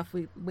like enough. stuff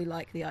we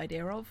like the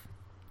idea of.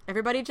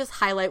 Everybody just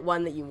highlight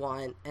one that you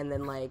want, and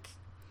then like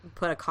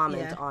put a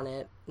comment Yeah. on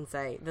it and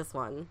say this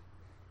one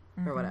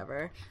or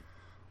whatever.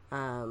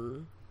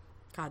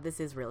 God, this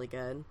is really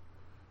good.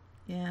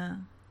 Yeah.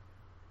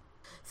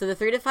 So the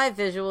 3 to 5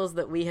 visuals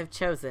that we have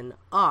chosen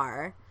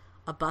are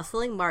a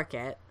bustling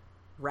market,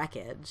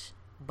 wreckage,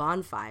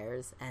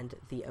 bonfires, and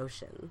the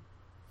ocean.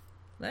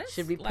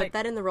 Should we put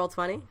that in the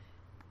Roll20?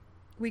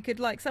 We could,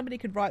 somebody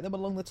could write them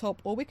along the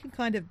top, or we can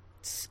kind of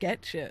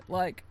sketch it.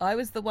 Like, I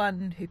was the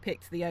one who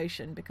picked the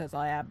ocean because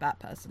I am that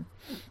person.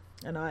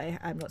 And I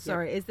am not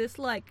sorry. Is this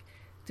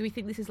do we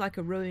think this is like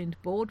a ruined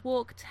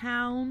boardwalk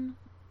town?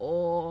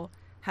 Or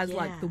has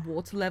the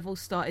water level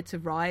started to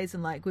rise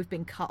and we've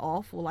been cut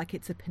off, or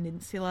it's a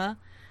peninsula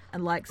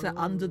and so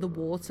under the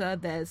water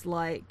there's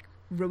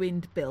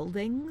ruined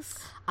buildings?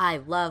 I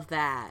love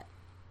that.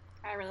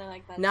 I really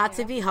like that. Not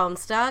too. to be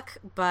Homestuck,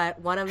 but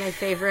one of my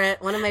favorite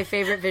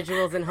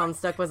visuals in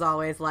Homestuck was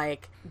always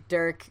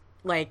Dirk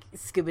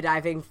scuba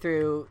diving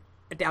through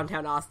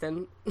downtown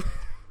Austin.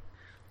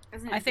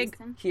 Isn't it I think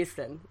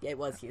Houston? Yeah, it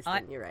was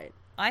Houston. You're right.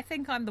 I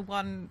think I'm the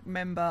one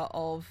member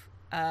of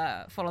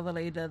Follow the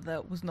Leader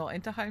that was not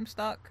into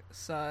Homestuck,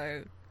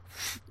 so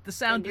the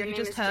sound Your you name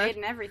just is heard. Jade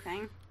and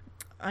everything.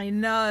 I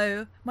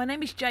know. My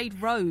name is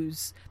Jade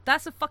Rose.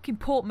 That's a fucking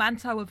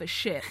portmanteau of a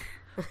ship.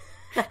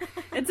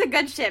 It's a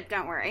good ship,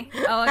 don't worry.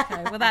 Oh,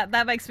 okay. Well,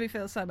 that makes me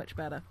feel so much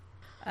better.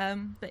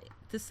 But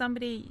does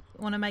somebody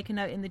want to make a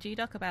note in the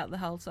GDoc about the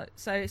whole? So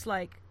it's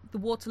the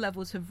water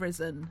levels have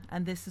risen,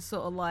 and this is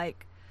sort of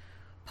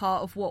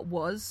part of what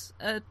was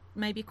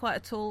maybe quite a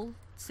tall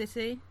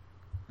city.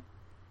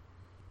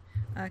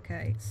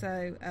 Okay,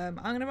 so I'm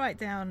going to write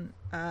down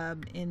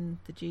in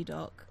the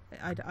GDoc.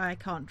 I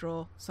can't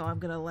draw, so I'm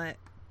going to let...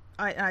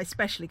 I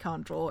especially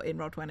can't draw in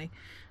Roll20.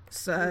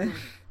 So...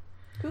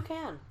 Who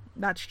can?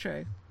 That's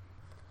true.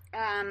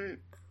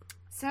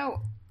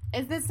 So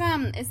is this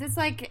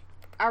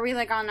are we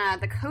on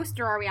the coast,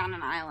 or are we on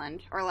an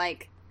island, or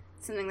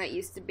something that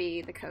used to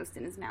be the coast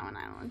and is now an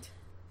island?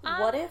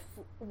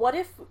 What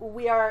if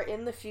we are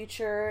in the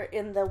future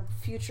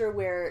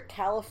where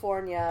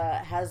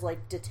California has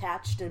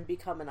detached and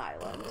become an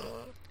island?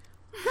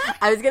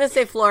 I was gonna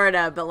say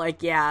Florida,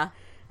 but yeah.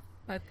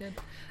 Both good.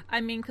 I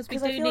mean, because we I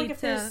do feel need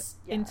to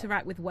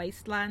interact with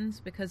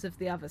wastelands because of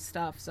the other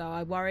stuff. So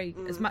I worry,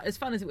 as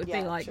fun as it would be,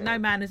 true. no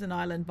man is an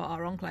island, but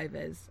our enclave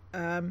is.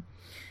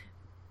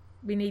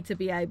 we need to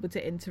be able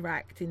to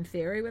interact in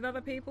theory with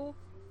other people.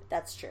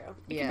 That's true.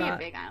 It can be a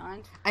big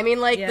island. I mean,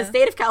 like, Yeah. the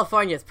state of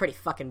California is pretty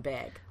fucking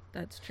big.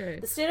 That's true.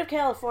 The state of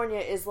California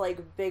is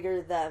like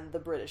bigger than the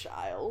British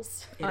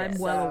Isles. I'm is.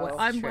 well So, aware.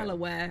 I'm true. well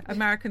aware.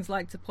 Americans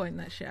like to point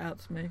that shit out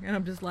to me, and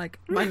I'm just like,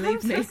 believe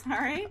I'm me. so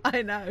sorry.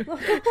 I know.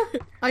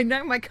 I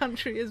know my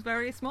country is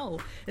very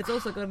small. It's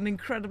also got an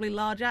incredibly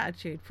large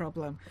attitude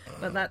problem,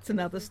 but that's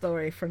another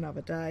story for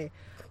another day.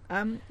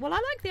 Well, I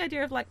like the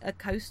idea of like a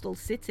coastal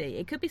city.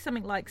 It could be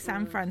something like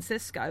San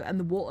Francisco, and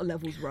the water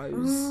levels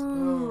rose.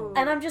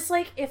 And I'm just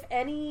like, if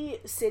any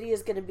city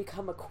is going to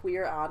become a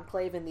queer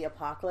enclave in the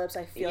apocalypse,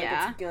 I feel like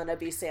Yeah. it's going to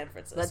be San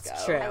Francisco.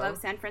 That's true. I love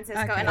San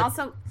Francisco. Okay. And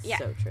also, yeah,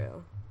 So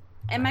true.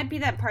 it might be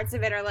that parts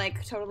of it are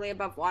like totally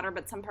above water,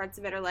 but some parts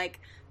of it are like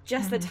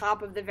just the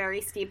top of the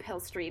very steep hill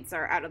streets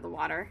are out of the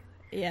water.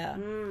 Yeah.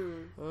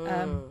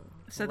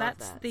 So Love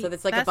that's that. the. So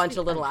it's like a that's bunch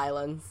the- of little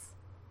islands.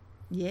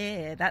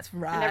 Yeah, that's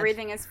right. And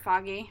everything is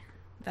foggy.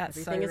 That's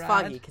Everything so is rad.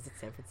 foggy because it's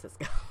San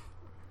Francisco.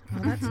 Oh,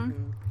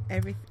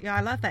 that's Yeah, I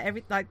love that.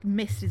 Like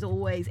mist is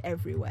always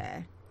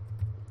everywhere.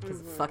 Because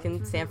it's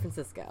fucking San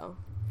Francisco.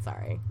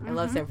 Sorry. I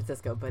love San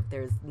Francisco, but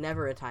there's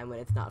never a time when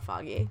it's not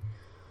foggy.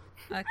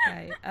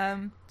 Okay,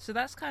 so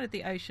that's kind of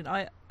the ocean.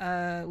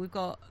 We've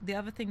got the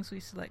other things we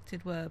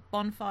selected were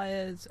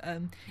bonfires.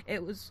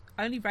 It was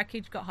only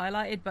wreckage got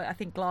highlighted, but I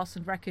think glass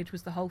and wreckage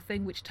was the whole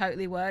thing, which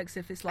totally works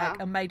if it's like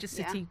Oh, a major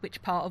city,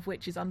 which part of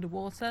which is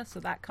underwater. So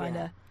that kind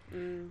of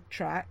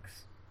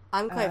tracks.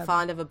 I'm quite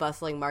fond of a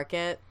bustling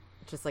market,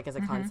 just like as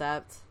a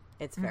concept.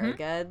 It's very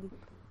good.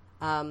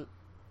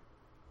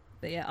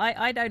 But yeah,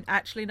 I don't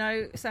actually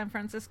know San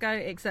Francisco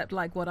except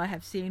like what I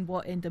have seen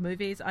in the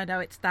movies. I know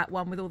it's that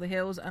one with all the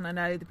hills, and I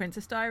know the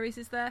Princess Diaries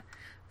is there.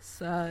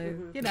 So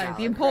you know the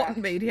Valid. important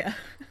Correct. media.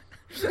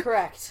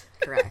 Correct.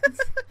 Correct.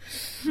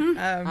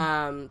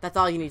 That's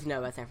all you need to know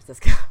about San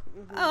Francisco.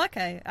 Oh,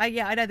 okay.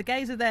 Yeah, I know the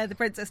gays are there, the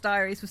Princess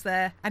Diaries was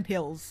there, and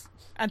hills,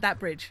 and that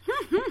bridge.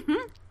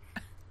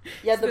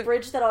 Yeah, the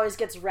bridge that always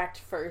gets wrecked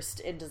first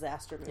in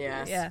disaster movies.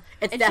 Yeah. Yeah.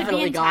 It's It should be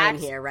definitely gone intact.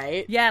 here,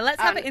 right? Yeah,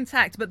 let's have it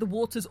intact, but the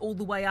water's all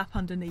the way up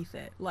underneath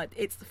it. Like,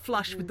 it's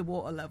flush with the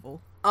water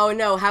level. Oh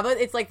no, how about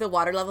it's like the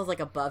water level's like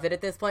above it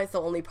at this point,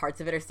 so only parts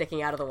of it are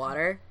sticking out of the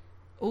water?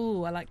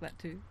 Ooh, I like that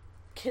too.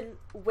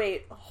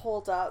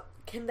 Hold up.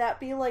 Can that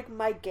be like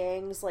my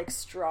gang's like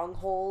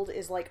stronghold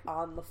is like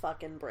on the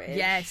fucking bridge?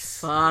 Yes.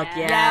 Fuck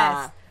Yeah.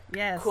 yeah.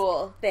 Yes.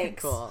 Cool.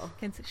 Thanks. Cool.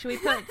 Should we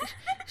put?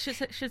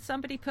 should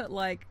somebody put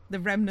like the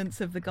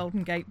remnants of the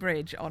Golden Gate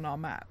Bridge on our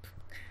map,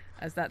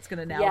 as that's going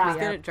to now Yeah. be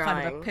Good a at kind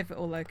of a drawing.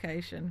 pivotal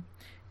location.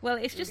 Well,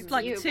 it's just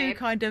like you, two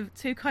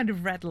babe. kind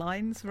of red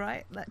lines,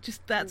 right? That's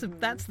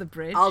the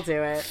bridge. I'll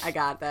do it. I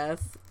got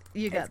this.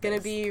 You got It's gonna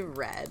this. be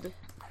red.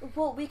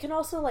 Well, we can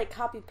also like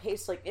copy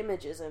paste like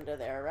images into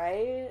there,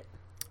 right?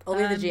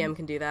 Only the GM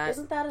can do that.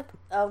 Isn't that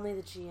only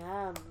the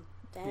GM?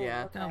 Damn.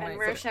 Yeah. Okay. Oh, And wait,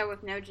 we're a so- show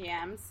with no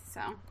GMs, so.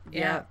 Yeah,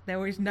 Yeah. there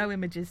was no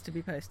images to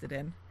be posted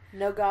in.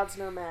 No gods,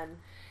 no men.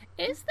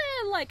 Is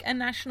there like a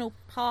national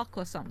park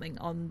or something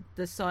on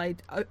the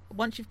side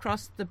once you've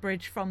crossed the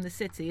bridge from the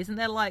city? Isn't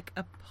there like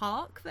a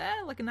park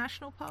there, like a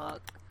national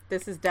park?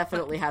 This is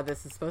definitely how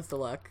this is supposed to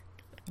look.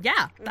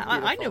 Yeah, I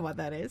know Beautiful. what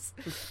that is.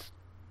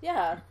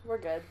 Yeah, we're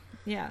good.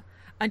 Yeah,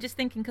 I'm just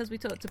thinking because we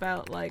talked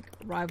about like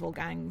rival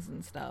gangs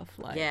and stuff.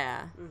 Like,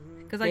 Yeah.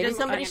 because I Maybe just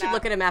somebody it should out.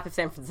 look at a map of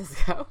San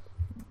Francisco.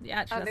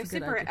 yeah, actually, Oh, they're that's a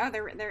good super. idea. Oh,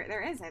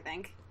 there is, I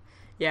think.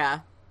 Yeah.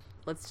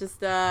 Let's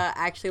just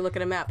actually look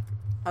at a map.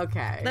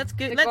 Okay. Let's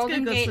go. The Let's Golden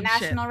Google Gate some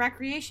National shit.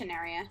 Recreation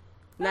Area.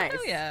 Nice.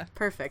 Oh, yeah.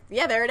 Perfect.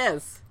 Yeah, there it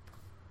is.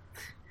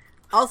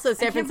 Also,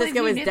 San can't believe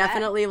Francisco you is knew that.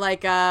 definitely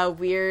like a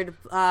weird,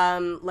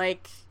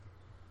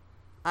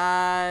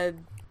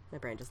 my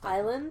brain just left.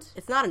 Island?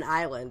 It's not an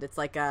island. It's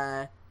like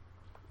a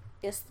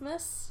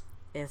Isthmus?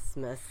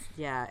 isthmus.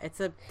 Yeah, it's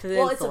a peninsula.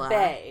 Well, it's a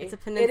bay. It's a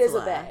peninsula. It is a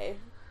bay.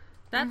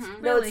 That's No,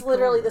 really it's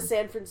literally cool. the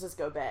San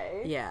Francisco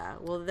Bay. Yeah.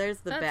 Well,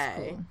 there's the That's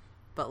bay, cool.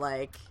 but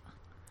like,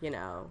 you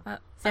know, I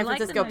San like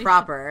the Francisco notion-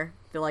 proper,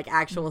 the like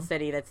actual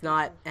city that's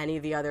not any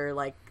of the other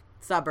like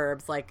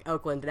suburbs like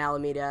Oakland and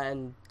Alameda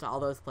and all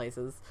those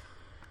places.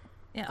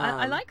 Yeah,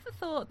 I Um, like the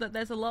thought that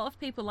there's a lot of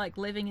people like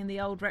living in the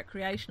old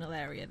recreational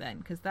area then,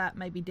 because that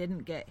maybe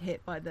didn't get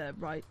hit by the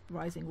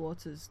rising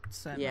waters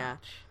so Yeah.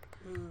 much.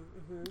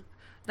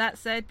 That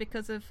said,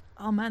 because of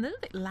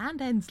look at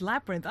Land End's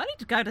Labyrinth. I need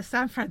to go to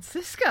San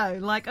Francisco.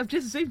 Like I've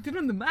just zoomed in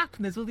on the map,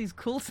 and there's all these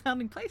cool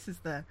sounding places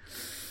there.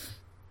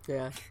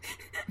 Yeah.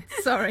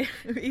 Sorry,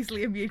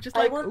 easily amused. Just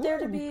I like want there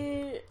to ooh.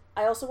 be.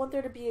 I also want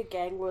there to be a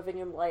gang living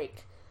in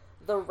like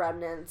the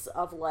remnants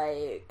of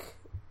like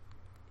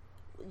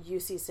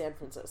UC San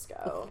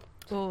Francisco.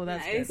 Oh,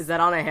 that's Nice. Is that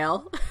on a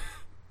hill?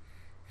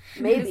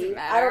 Maybe Doesn't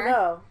I don't matter.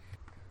 know.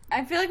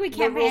 I feel like we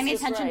can't pay rules any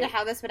is attention to right.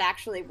 how this would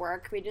actually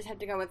work. We just have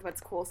to go with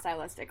what's cool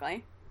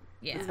stylistically.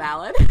 yeah. It's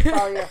valid.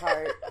 Follow your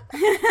heart.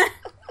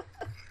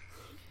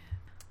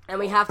 And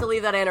we have to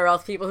leave that in, or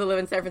else people who live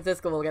in San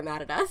Francisco will get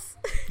mad at us.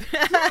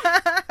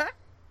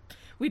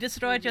 We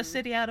destroyed your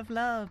city out of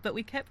love, but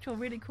we kept your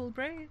really cool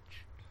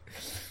bridge.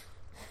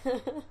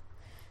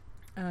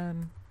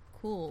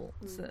 cool.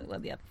 So, well,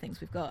 the other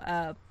things we've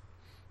got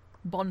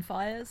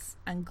bonfires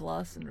and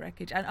glass and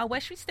wreckage. And where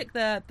should we stick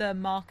the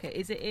market?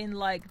 Is it in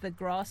like the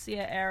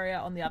grassier area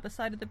on the other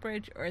side of the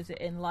bridge, or is it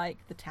in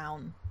like the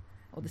town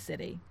or the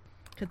city?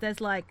 Because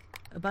there's like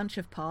a bunch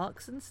of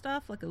parks and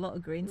stuff, like a lot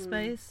of green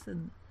space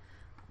and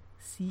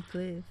sea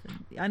cliff.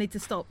 And I need to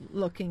stop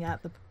looking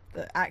at the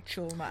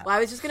actual map. Well, I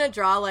was just gonna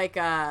draw like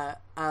a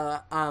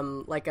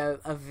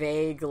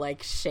vague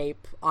like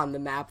shape on the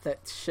map that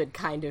should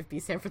kind of be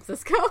San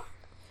Francisco.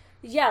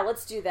 Yeah,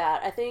 let's do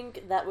that. I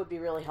think that would be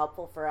really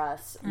helpful for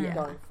us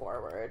going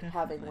forward, Definitely.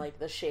 having like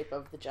the shape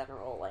of the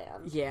general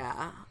land.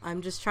 Yeah,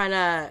 I'm just trying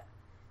to.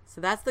 So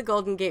that's the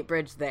Golden Gate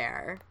Bridge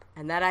there,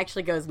 and that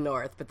actually goes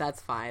north, but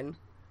that's fine.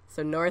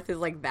 So north is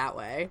like that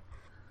way.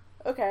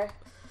 Okay.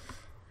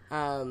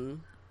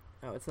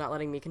 Oh, it's not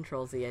letting me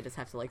Control Z. I just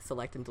have to like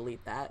select and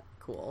delete that.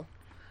 Cool.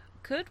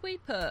 Could we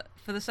put,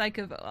 for the sake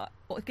of,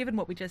 given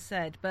what we just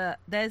said, but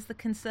there's the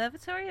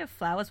Conservatory of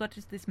Flowers, which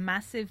is this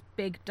massive,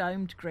 big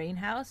domed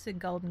greenhouse in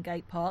Golden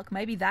Gate Park.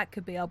 Maybe that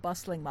could be our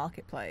bustling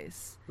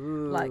marketplace.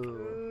 Ooh, Like,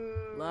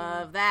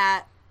 love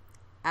that.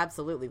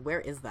 Absolutely. Where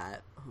is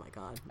that? Oh my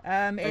god.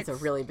 It's a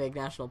really big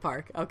national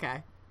park.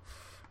 Okay.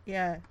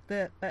 Yeah,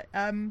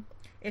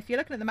 if you're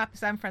looking at the map of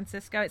San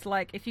Francisco, it's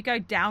like if you go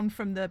down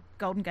from the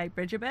Golden Gate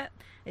Bridge a bit,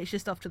 it's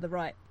just off to the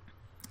right,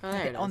 Oh,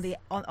 there it on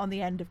is.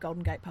 the end of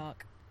Golden Gate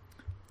Park.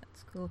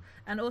 That's cool.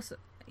 And also,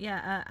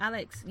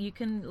 Alex, you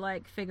can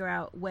like figure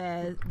out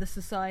where the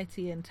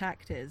society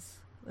intact is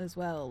as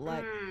well,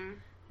 like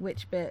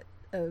which bit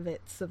of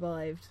it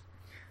survived.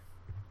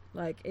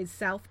 Like, is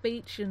South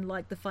Beach and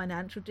like the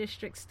financial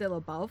district still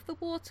above the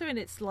water, and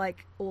it's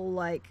like all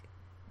like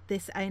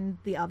this end,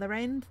 the other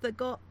end that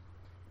got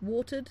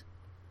watered?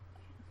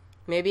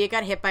 Maybe it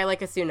got hit by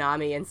like a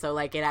tsunami, and so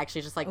like it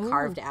actually just like Ooh.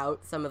 carved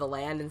out some of the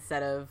land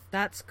instead of.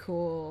 That's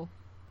cool.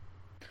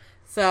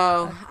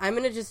 So I'm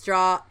gonna just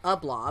draw a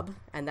blob,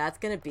 and that's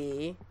gonna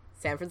be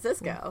San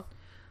Francisco.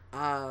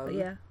 But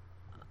yeah.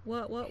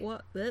 Well,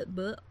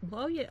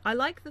 yeah. I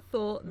like the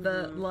thought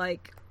that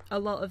like a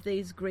lot of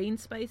these green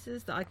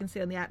spaces that I can see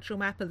on the actual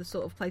map are the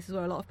sort of places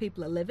where a lot of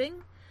people are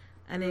living,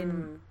 and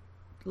in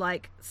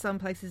like some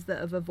places that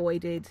have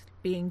avoided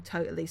being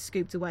totally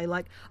scooped away.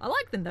 Like, I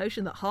like the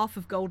notion that half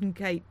of Golden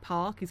Gate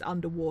Park is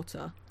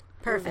underwater.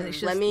 Perfect. And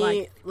it's Let just, me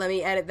like- let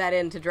me edit that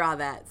in to draw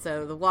that.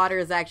 So the water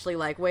is actually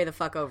like way the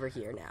fuck over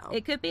here now.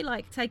 It could be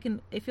like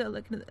taken, if you're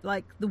looking at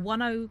like the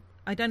 10,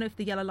 I don't know if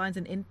the yellow line's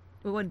it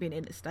won't be an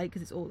interstate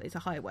because it's a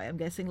highway. I'm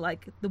guessing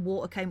like the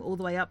water came all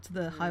the way up to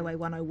the Highway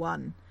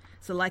 101.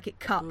 So like it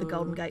cut the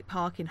Golden Gate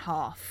Park in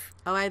half.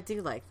 Oh, I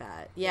do like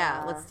that.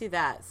 Yeah, let's do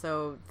that.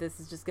 So this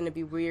is just going to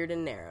be weird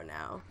and narrow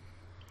now.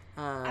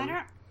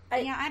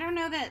 I don't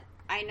know that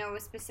I know a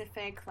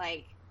specific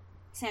like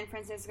San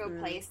Francisco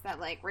place that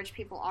like rich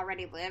people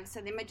already live, so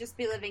they might just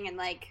be living in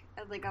like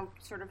a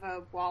sort of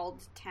a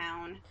walled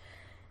town.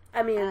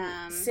 I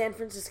mean, San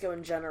Francisco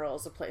in general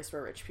is a place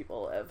where rich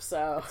people live,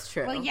 so... It's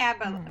true. Well, yeah,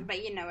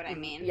 but you know what I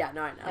mean. Yeah,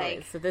 no, I know.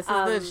 Like, So this is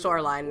the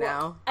shoreline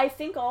now. I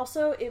think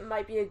also it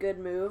might be a good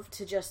move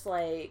to just,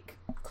 like,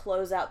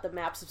 close out the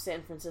maps of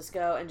San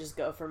Francisco and just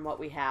go from what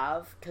we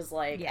have, because,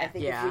 like, Yeah. I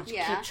think if we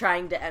keep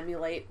trying to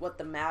emulate what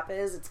the map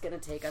is, it's going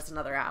to take us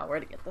another hour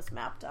to get this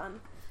map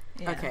done.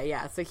 Yeah. Okay,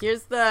 yeah. So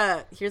here's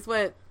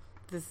what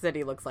the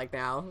city looks like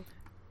now.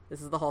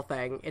 This is the whole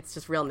thing. It's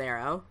just real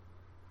narrow.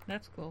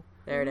 That's cool.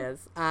 There it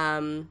is.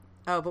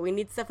 But we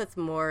need stuff that's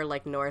more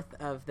like north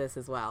of this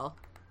as well.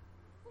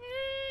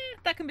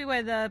 That can be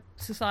where the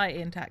society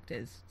intact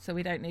is, so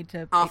we don't need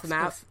to Off the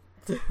map.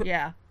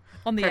 Yeah,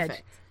 on the edge.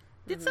 Perfect.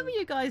 Did some of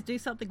you guys do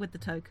something with the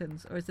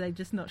tokens, or is they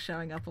just not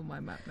showing up on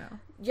my map now?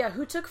 Yeah,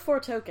 who took 4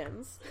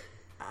 tokens?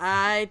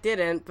 I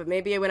didn't, but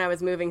maybe when I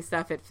was moving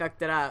stuff, it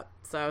fucked it up.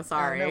 So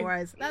sorry. Oh, no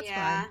worries. That's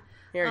fine.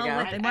 Here we Oh, go.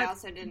 look. They I might-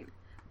 also didn't.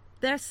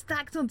 They're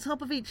stacked on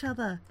top of each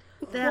other.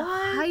 They're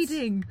What?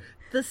 hiding.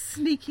 The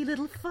sneaky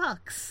little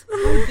fucks.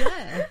 Oh,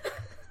 yeah.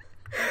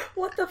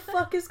 What the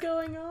fuck is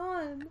going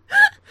on?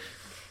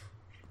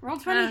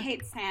 Roll20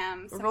 hates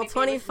Sam. So Roll maybe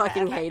 20 it was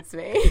fucking that. hates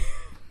me.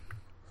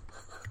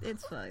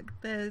 It's fine.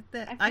 feel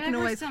I like can we're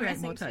always still create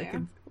more missing two.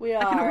 tokens. We I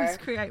can are. always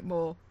create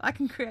more. I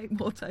can create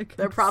more tokens.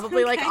 They're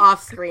probably like Okay.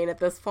 off screen at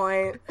this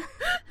point.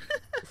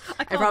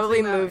 I can't probably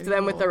zoom out moved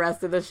them with the anymore.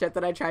 rest of the shit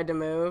that I tried to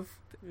move.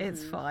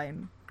 It's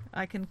fine.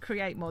 I can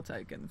create more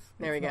tokens.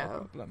 There It's we not a go.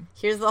 problem.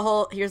 Here's the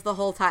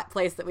whole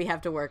place that we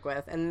have to work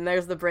with, and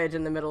there's the bridge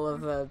in the middle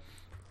of the.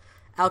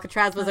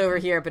 Alcatraz was over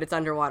here, but it's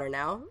underwater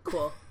now.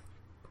 Cool.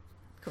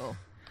 Cool.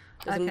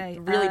 There's Okay,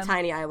 a really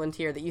tiny island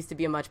here that used to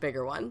be a much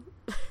bigger one.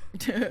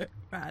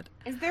 Rad.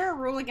 Is there a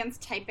rule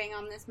against typing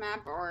on this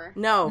map, or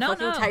No, No,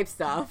 fucking no. type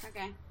stuff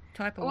okay?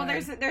 Type away. Well,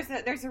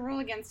 there's a rule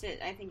against it.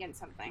 I think in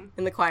something.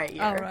 in the quiet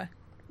year. Oh, right.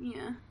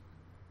 Yeah.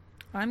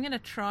 I'm going to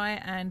try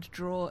and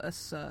draw a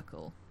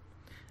circle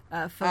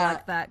for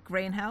like that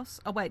greenhouse.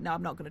 Oh, wait, no,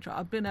 I'm not going to try.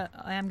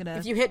 I am going to...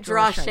 If you hit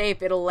draw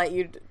shape, it'll let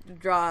you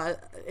draw.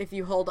 If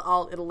you hold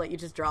Alt, it'll let you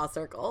just draw a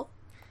circle.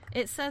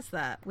 It says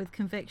that with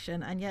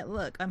conviction, and yet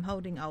look, I'm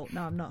holding Alt.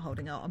 No, I'm not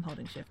holding Alt. I'm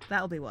holding Shift.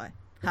 That'll be why.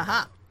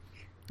 Haha.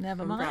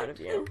 Never I'm mind. proud of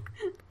you.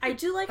 I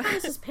do like how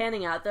this is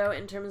panning out, though,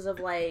 in terms of,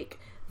 like,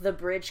 the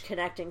bridge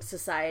connecting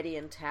society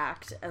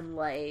intact and,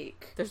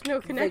 like... There's no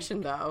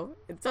connection, though.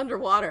 It's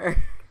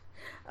underwater.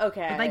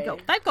 Okay.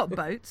 They've got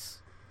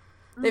boats.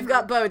 They've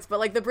got boats, but,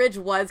 like, the bridge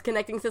was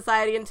connecting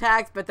society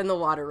intact, but then the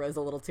water rose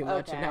a little too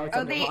much, and now it's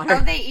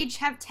underwater. They each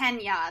have 10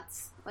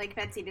 yachts, like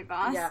Betsy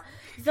DeVos. Yeah.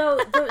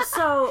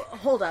 So,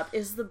 hold up.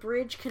 Is the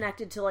bridge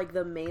connected to, like,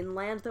 the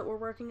mainland that we're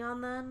working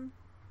on, then?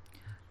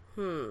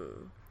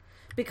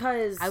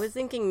 Because... I was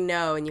thinking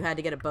no, and you had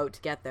to get a boat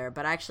to get there,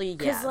 but actually,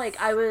 yes.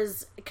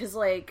 Because,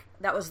 like,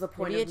 that was the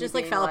point Maybe of it just, me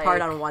like, being, fell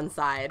apart on one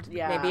side.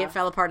 Yeah. Maybe it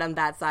fell apart on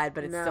that side,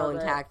 but it's No, still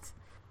but- intact.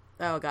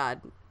 Oh,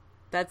 God.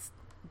 That's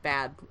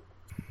bad.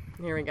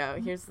 Here we go.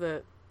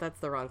 That's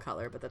the wrong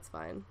color, but that's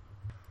fine.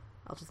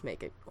 I'll just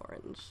make it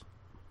orange.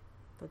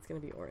 That's gonna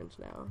be orange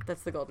now.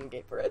 That's the Golden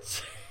Gate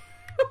Bridge.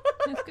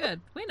 It's good.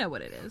 We know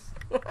what it is.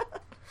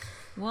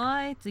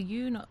 Why do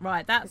you not...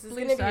 Right, that's This is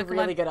blue gonna circle. be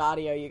really good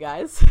audio, you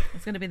guys.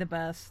 It's going to be the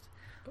best.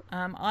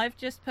 I've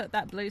just put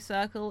that blue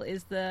circle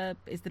is the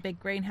big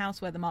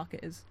greenhouse where the market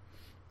is.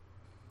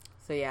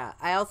 So yeah,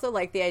 I also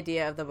like the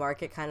idea of the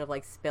market kind of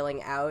like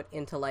spilling out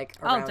into like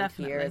around here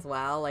definitely. as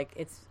well. Like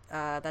it's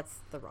that's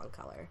the wrong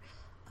color.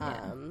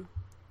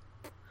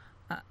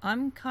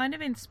 I'm kind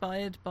of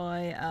inspired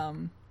by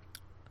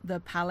the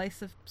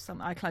palace of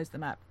some... I closed the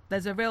map.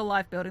 There's a real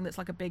life building that's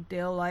like a big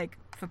deal, like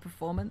for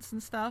performance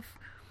and stuff.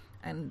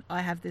 And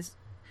I have this...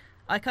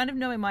 I kind of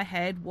know in my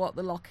head what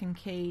the lock and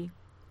key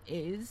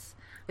is.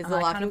 Is and the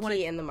I lock kind and of wanna-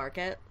 key in the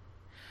market?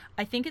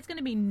 I think it's going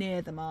to be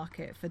near the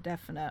market for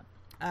definite.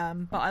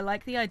 But I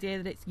like the idea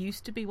that it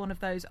used to be one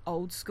of those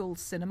old school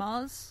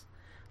cinemas,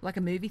 like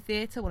a movie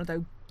theatre, one of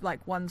those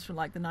like ones from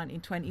like the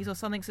 1920s or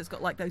something. So it's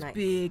got like those Nice.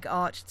 big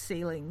arched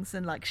ceilings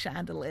and like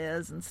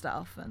chandeliers and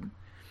stuff, and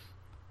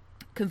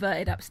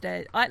converted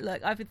upstairs.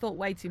 I've thought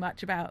way too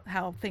much about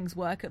how things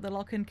work at the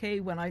Lock and Key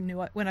when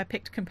I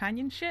picked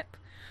companionship.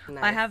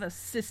 Nice. I have a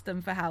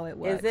system for how it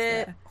works. Is it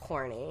there.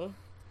 horny?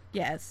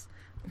 Yes,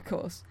 of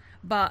course.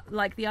 But,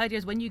 like, the idea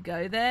is when you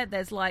go there,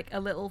 there's, like, a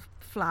little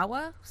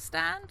flower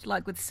stand,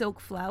 like, with silk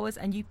flowers,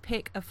 and you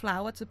pick a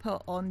flower to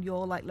put on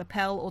your, like,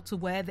 lapel or to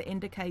wear that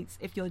indicates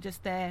if you're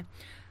just there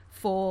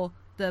for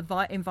the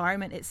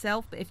environment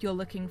itself, but if you're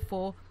looking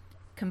for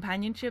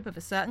companionship of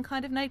a certain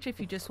kind of nature, if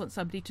you just want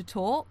somebody to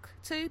talk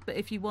to, but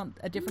if you want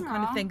a different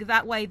kind of Aw. thing,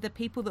 that way the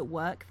people that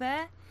work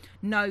there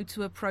know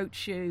to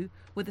approach you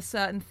with a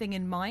certain thing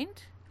in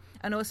mind.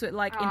 And also it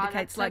like Aw,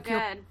 indicates that's so like your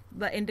good.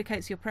 that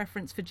indicates your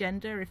preference for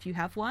gender if you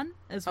have one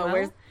as Oh,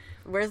 well.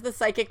 where's the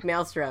psychic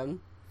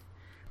maelstrom?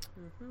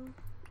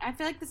 I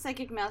feel like the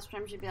psychic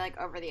maelstrom should be like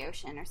over the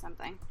ocean or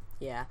something.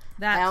 Yeah,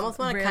 That's I almost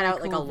want to really cut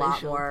out like a cool lot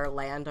visual. more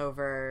land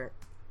over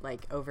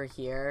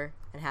here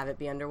and have it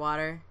be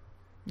underwater.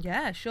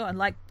 Yeah, sure. And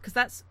like because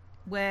that's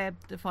where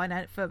the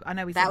I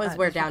know we That said was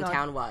where disregard-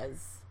 downtown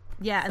was.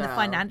 Yeah, and the So-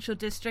 financial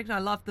district. I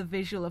love the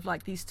visual of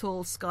like these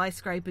tall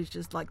skyscrapers,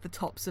 just like the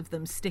tops of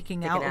them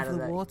sticking out of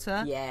the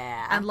water.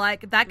 Yeah, And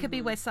like that could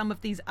be where some of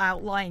these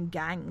outlying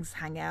gangs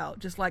hang out,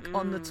 just like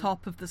on the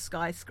top of the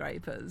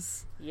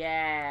skyscrapers.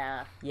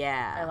 Yeah.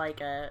 yeah, I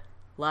like it.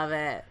 love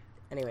it.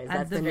 Anyways, And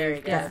that's the very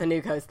good. that's the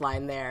new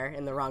coastline there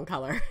in the wrong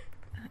color.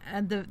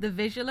 And the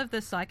visual of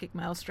the psychic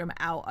maelstrom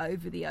out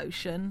over the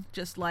ocean,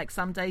 just like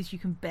some days you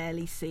can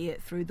barely see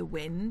it through the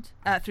wind,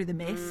 through the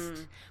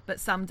mist, but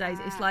some days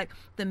it's like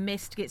the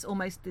mist gets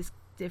almost this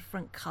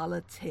different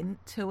color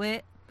tint to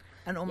it,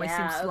 and almost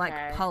Yeah, seems to like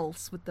okay.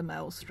 pulse with the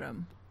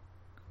maelstrom.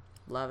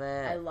 Love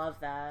it. I love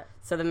that.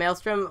 So the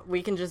maelstrom,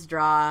 we can just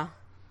draw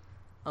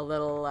a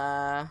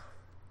little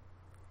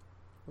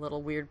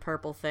weird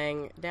purple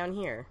thing down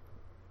here.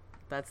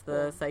 That's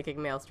the psychic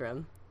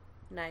maelstrom.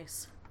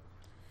 Nice.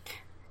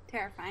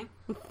 Terrifying.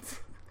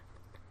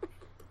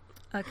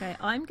 Okay,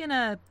 I'm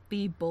gonna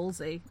be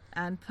ballsy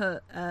and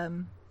put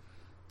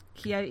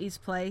Quixote's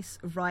place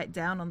right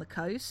down on the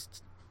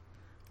coast.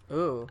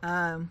 Ooh,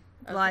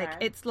 Like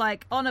Okay. it's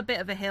like on a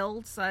bit of a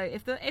hill, so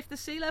if the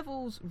sea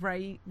level's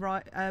right,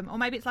 or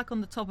maybe it's like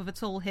on the top of a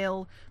tall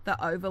hill that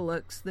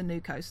overlooks the new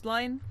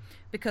coastline,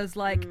 because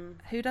like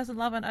who doesn't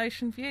love an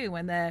ocean view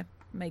when they're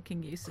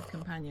making use of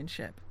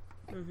companionship?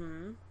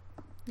 Mm-hmm.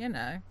 You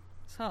know,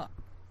 it's hot.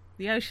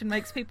 The ocean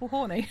makes people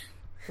horny.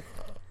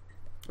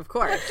 of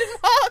course.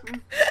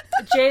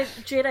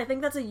 Jade, I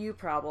think that's a you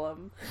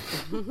problem.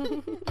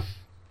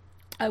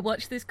 I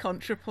watched this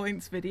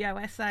ContraPoints video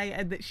essay,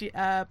 and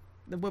that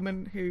the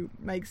woman who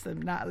makes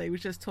them, Natalie,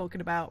 was just talking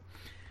about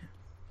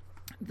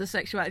the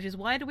sexuality.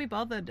 Why do we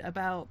bother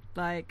about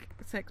like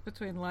sex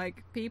between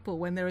like people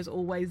when there is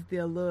always the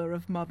allure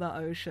of Mother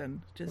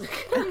Ocean? Just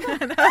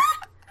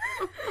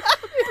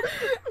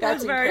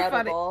That's very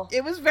incredible. funny.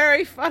 It was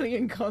very funny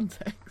in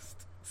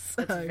context.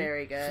 So, That's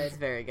very good. It's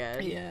very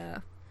good. yeah.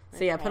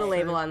 So yeah, put a Okay.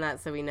 label on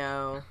that so we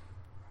know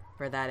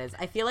where that is.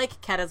 I feel like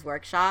Keta's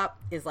workshop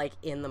is like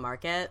in the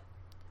market.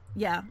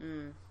 Yeah.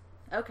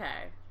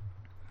 Okay.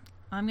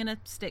 I'm gonna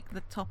stick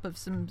the top of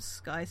some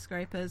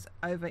skyscrapers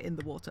over in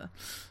the water.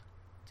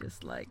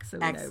 Just like, so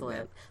we know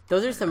Excellent.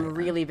 Those are some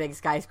really big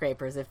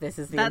skyscrapers if this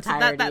is the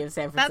entirety of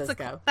San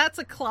Francisco. That's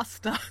a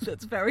cluster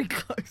that's very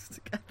close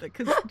together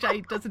because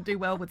Jade doesn't do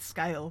well with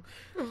scale.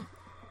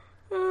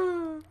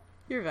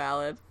 You're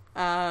valid.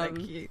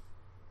 Thank you.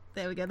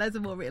 There we go. Those are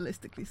more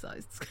realistically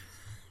sized.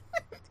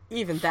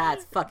 Even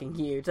that's fucking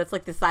huge. That's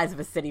like the size of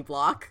a city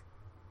block.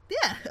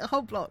 Yeah, a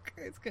whole block.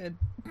 It's good.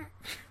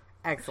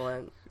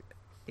 Excellent.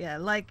 Yeah,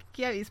 like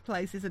Quixote's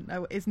place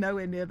is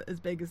nowhere near as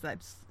big as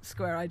that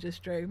square I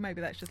just drew.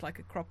 Maybe that's just like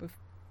a crop of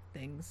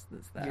things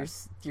that's there.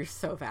 You're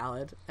so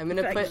valid.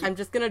 I'm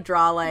just gonna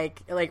draw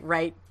like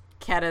right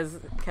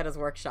Keta's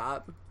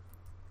workshop.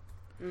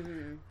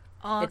 Mm-hmm.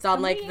 It's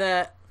on like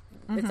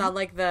it's on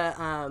like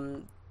the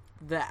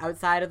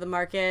outside of the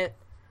market.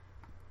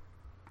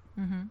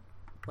 Mm-hmm.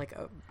 Like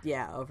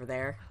over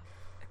there.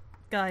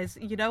 Guys,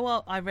 you know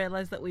what I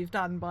realised that we've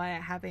done by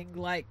having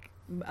like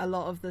a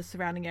lot of the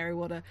surrounding area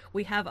water?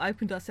 We have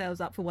opened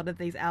ourselves up for one of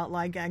these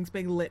outlying gangs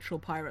being literal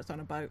pirates on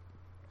a boat.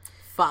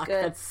 Fuck,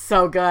 that's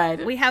so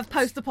good. We have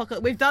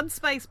post-apocalyptic. We've done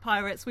space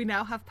pirates. We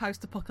now have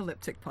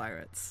post-apocalyptic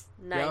pirates.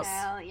 Nice. Yep.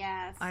 Hell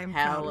yes. I'm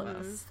Hell proud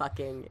of us.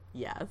 fucking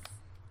yes.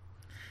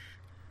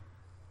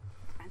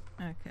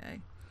 Okay.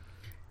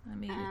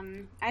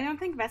 I don't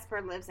think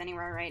Vesper lives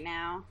anywhere right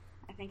now.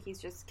 I think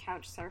he's just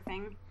couch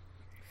surfing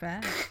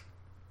Fair.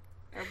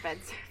 or bed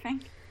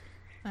surfing.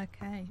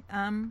 Okay.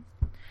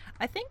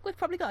 I think we've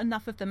probably got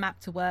enough of the map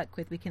to work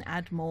with. We can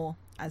add more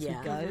as we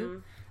go. Mm-hmm.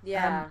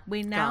 Yeah.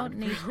 We now God,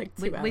 need. like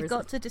 2 we've hours.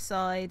 got to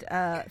decide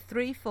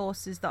 3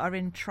 forces that are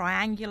in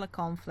triangular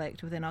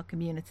conflict within our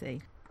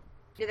community.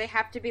 Do they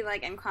have to be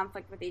like in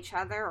conflict with each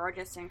other or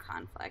just in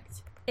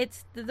conflict?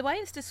 It's the way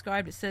it's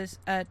described. It says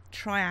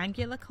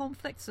triangular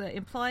conflict, so it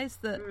implies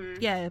that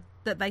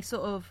that they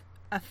sort of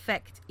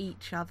affect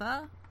each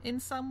other in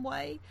some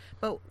way.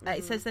 But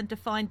it says then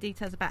define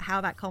details about how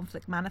that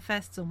conflict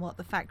manifests and what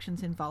the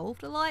factions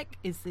involved are like.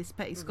 Is this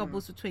petty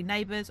squabbles between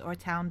neighbours or a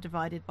town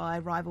divided by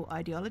rival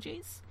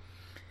ideologies?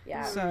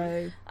 Yeah.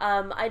 So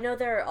I know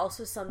there are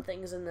also some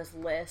things in this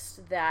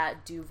list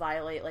that do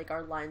violate like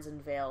our lines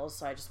and veils,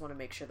 so I just want to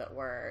make sure that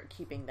we're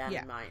keeping that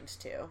in mind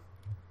too.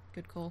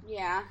 good call.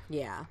 Yeah.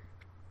 Yeah.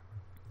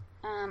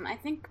 I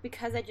think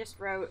because I just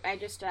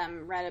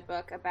read a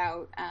book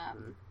about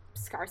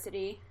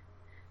scarcity.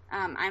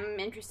 I'm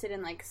interested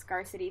in like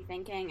scarcity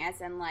thinking,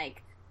 as in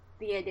like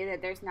the idea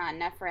that there's not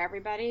enough for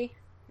everybody.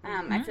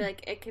 I feel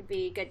like it could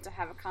be good to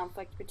have a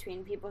conflict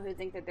between people who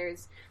think that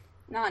there's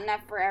not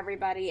enough for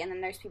everybody, and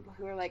then there's people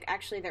who are like,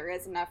 actually there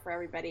is enough for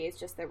everybody, it's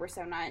just that we're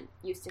so not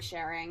used to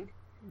sharing.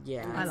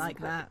 Yeah. I like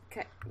that.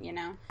 You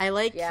know, I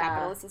like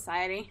capitalist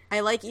society.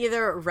 I like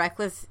either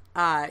reckless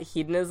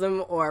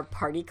hedonism or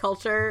party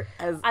culture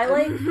as I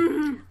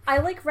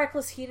like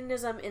reckless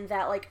hedonism in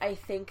that like I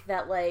think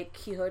that like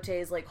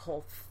Quixote's like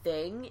whole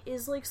thing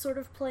is like sort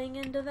of playing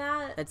into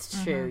that.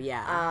 That's true,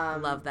 yeah. I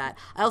love that.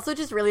 I also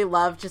just really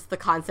love just the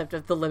concept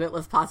of the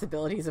limitless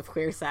possibilities of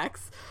queer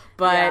sex.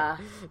 But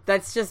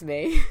that's just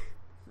me.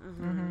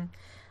 Mm-hmm.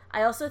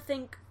 I also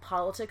think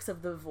politics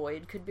of the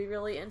void could be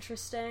really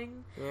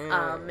interesting.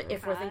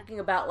 If we're thinking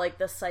about like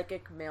the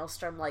psychic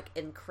maelstrom like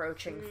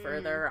encroaching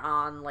further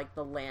on like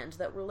the land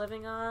that we're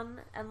living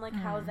on and like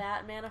how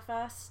that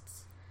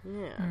manifests.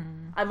 Yeah.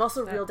 I'm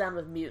also real down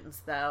with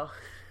mutants though.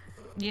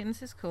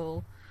 Mutants is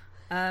cool.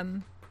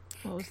 What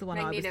was the one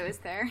Magneto is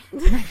there.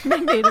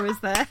 Magneto is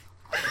there.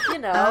 You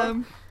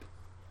know,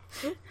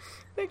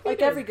 Like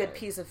like every good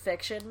piece of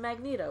fiction,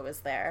 Magneto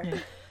is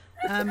there.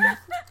 Yeah.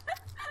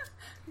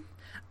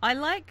 I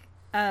like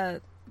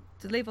to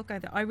leave off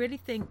going there. I really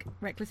think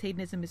reckless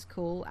hedonism is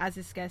cool, as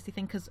is scarcity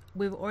thing, because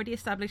we've already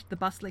established the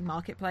bustling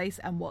marketplace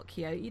and what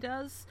Quixote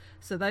does.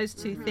 So those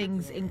two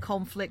things in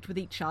conflict with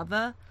each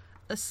other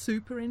are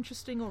super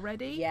interesting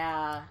already.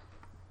 Yeah.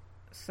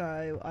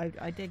 So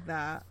I dig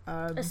that.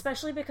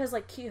 Especially because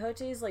like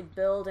Quixote's like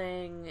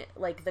building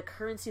like the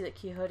currency that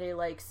Quixote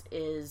likes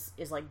is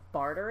like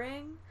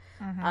bartering.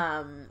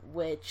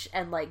 Which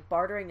and like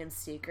bartering in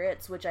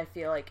secrets, which I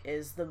feel like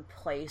is the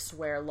place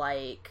where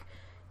like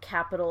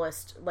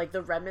capitalist, like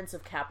the remnants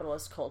of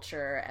capitalist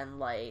culture and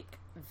like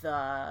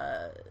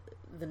the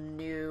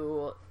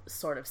new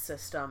sort of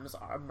systems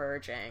are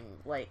emerging,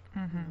 like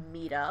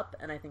meet up,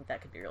 and I think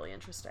that could be really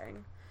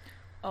interesting.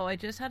 Oh, I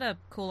just had a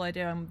cool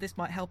idea, and this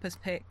might help us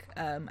pick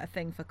a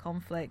thing for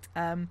conflict.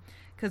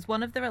 Because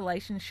one of the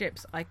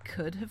relationships I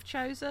could have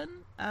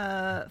chosen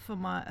for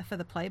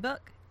the playbook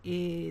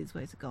is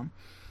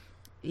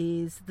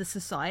is the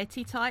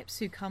society types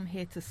who come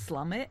here to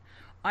slum it.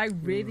 I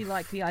really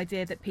like the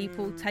idea that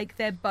people take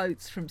their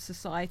boats from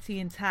society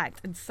intact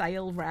and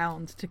sail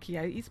round to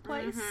Quixote's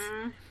place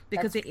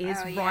because it is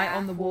right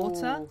on the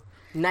water. Ooh,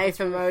 Knife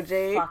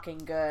emoji.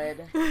 fucking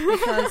good.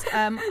 Because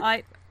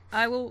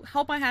I will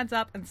hold my hands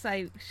up and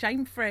say,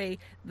 shame-free,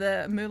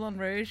 the Moulin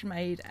Rouge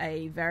made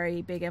a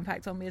very big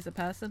impact on me as a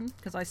person,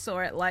 because I saw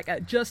it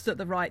like just at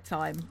the right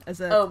time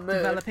as a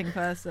developing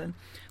person.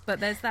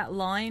 But there's that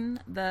line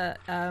that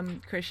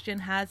Christian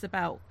has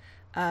about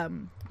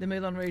the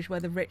Moulin Rouge where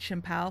the rich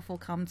and powerful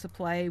come to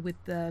play with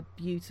the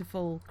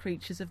beautiful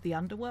creatures of the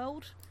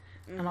underworld.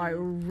 and I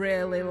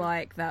really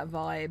like that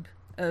vibe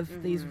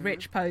of these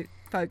rich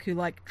folk who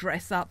like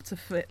dress up to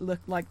look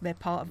like they're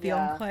part of the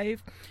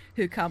Enclave,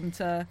 who come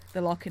to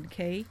the Lock and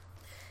Key.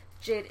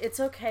 Jade, it's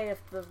okay if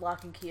the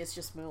Lock and Key is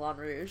just Moulin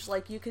Rouge.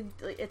 Like, you can,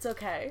 it's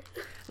okay.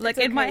 Like,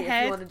 it's in my okay head,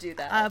 if you want to do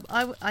that.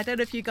 I don't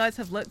know if you guys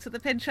have looked at the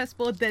Pinterest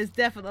board. There's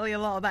definitely a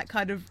lot of that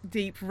kind of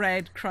deep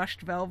red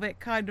crushed velvet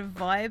kind of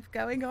vibe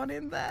going on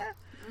in there.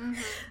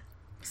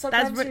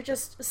 Sometimes you're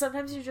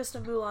just a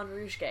Moulin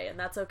Rouge gay, and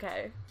that's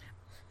okay.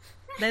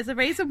 There's a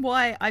reason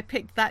why I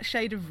picked that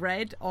shade of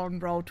red on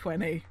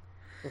Roll20.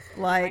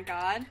 Like, oh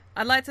my god.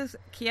 I'd like to...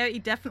 Quixote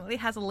definitely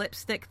has a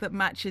lipstick that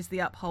matches the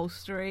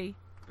upholstery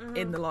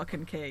in the Lock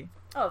and Key.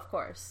 Oh, of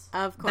course.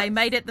 Of course. They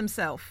made it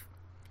themselves.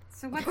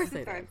 So what's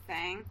the third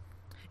thing?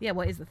 Yeah,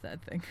 what is the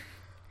third thing?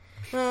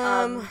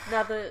 Now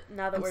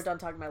that we're done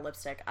talking about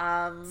lipstick,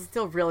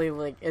 still really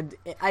like.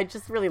 I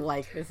just really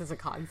like this as a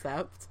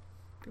concept.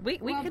 We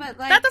Well, can, but,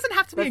 like- that doesn't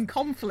have to be in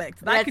conflict.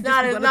 That That's could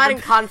just be one not of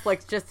in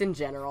conflict, just in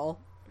general.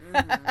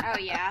 Oh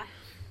yeah.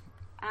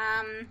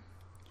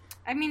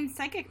 I mean,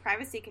 psychic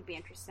privacy could be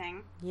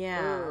interesting,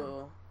 Yeah.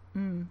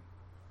 ooh,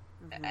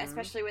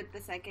 especially with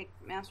the psychic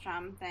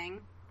maelstrom thing,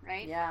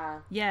 right? yeah.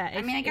 Yeah.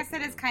 I mean, I guess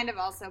that is kind of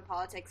also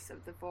politics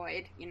of the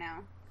void, you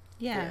know.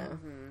 Yeah.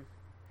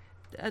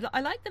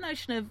 I like the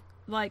notion of,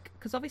 like,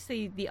 because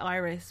obviously the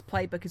Iris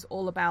playbook is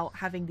all about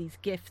having these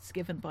gifts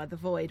given by the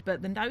void,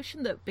 but the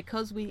notion that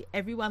because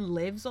everyone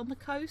lives on the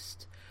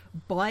coast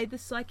by the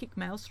psychic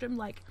maelstrom,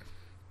 like,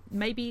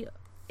 maybe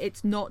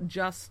it's not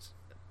just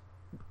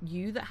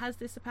you that has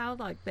this power,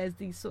 like there's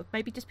these sort of,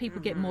 maybe just people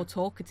get more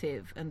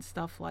talkative and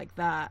stuff like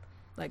that,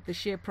 like the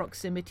sheer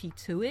proximity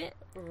to it.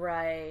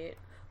 Right.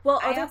 Well,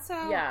 I other,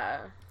 also-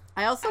 yeah.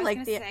 I also was like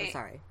gonna the. say-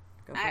 sorry.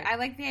 Go for it. I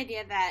like the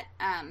idea that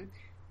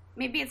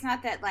maybe it's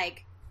not that,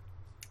 like,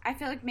 I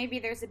feel like maybe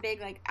there's a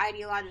big, like,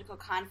 ideological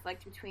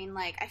conflict between,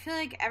 like, I feel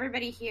like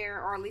everybody here,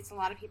 or at least a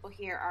lot of people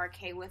here, are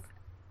okay with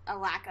a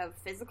lack of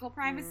physical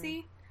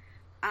privacy,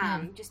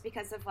 just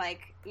because of,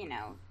 like, you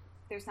know,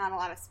 there's not a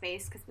lot of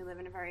space because we live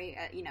in a very,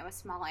 you know, a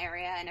small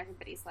area, and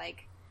everybody's,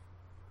 like,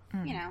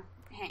 you know,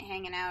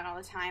 hanging out all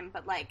the time.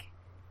 But, like,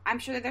 I'm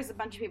sure that there's a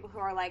bunch of people who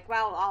are like,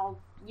 well,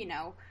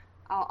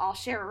 I'll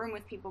share a room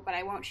with people, but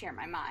I won't share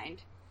my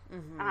mind.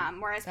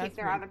 Whereas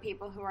there are other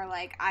people who are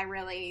like, I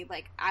really,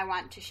 like, I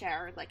want to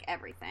share, like,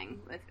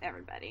 everything with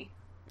everybody.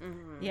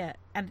 Yeah,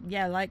 and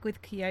yeah, like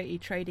with Quixote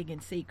trading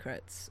in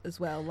secrets as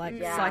well, like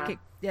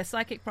Yeah.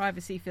 psychic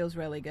privacy feels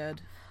really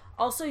good.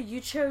 Also, you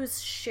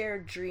chose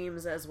shared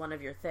dreams as one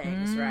of your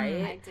things,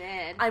 right? I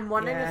did. I'm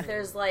wondering Yeah. if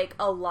there's, like,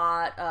 a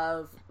lot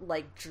of,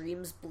 like,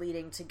 dreams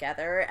bleeding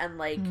together, and,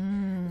 like,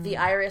 the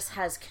Iris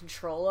has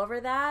control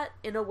over that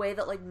in a way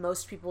that, like,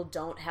 most people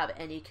don't have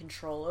any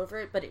control over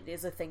it, but it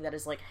is a thing that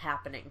is, like,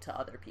 happening to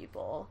other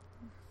people.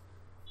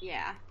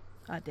 Yeah.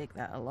 I dig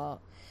that a lot.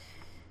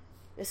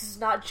 This is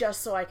not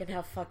just so I can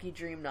have fucky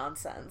dream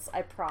nonsense,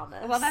 I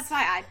promise. Well, that's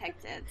why I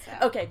picked it,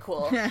 so. Okay,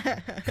 cool.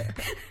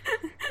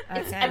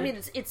 Okay. I mean,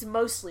 it's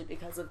mostly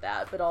because of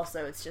that, but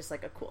also it's just,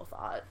 like, a cool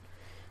thought.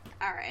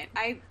 All right.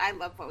 I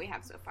love what we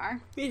have so far.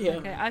 Yeah.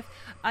 Okay,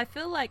 I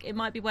feel like it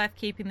might be worth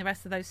keeping the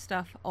rest of those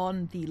stuff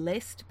on the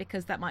list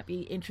because that might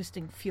be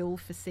interesting fuel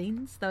for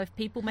scenes. Though if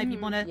people maybe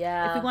want to,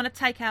 if we want to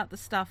take out the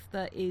stuff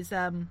that is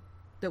that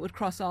would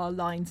cross our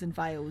lines and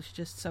veils,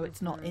 just so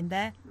it's not in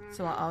there.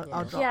 So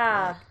I'll drop.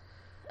 Yeah.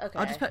 Okay.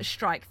 I'll just put a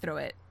strike through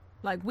it.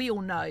 Like we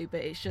all know,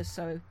 but it's just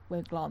so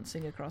we're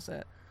glancing across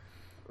it.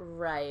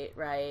 Right.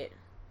 Right.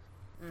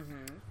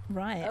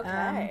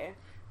 Okay.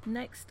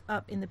 Next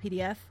up in the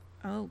PDF.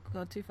 Oh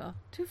god, too far.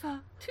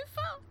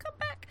 Come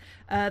back.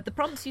 The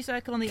prompts you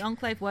circle on the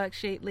Enclave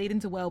worksheet lead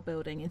into world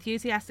building,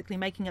 enthusiastically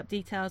making up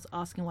details,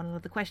 asking one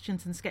another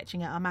questions, and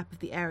sketching out a map of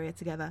the area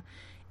together.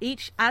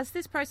 As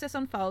this process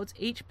unfolds,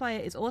 each player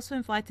is also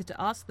invited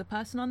to ask the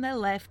person on their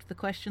left the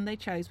question they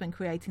chose when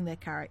creating their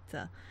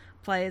character.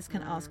 Players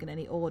can ask in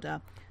any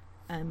order.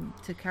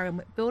 To carry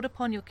on, build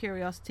upon your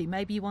curiosity.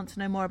 Maybe you want to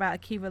know more about a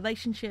key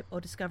relationship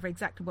or discover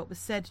exactly what was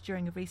said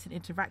during a recent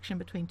interaction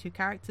between two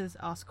characters.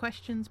 Ask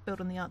questions, build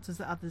on the answers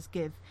that others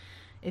give.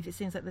 If it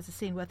seems like there's a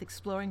scene worth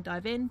exploring,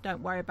 dive in.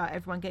 Don't worry about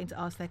everyone getting to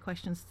ask their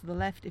questions to the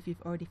left. If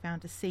you've already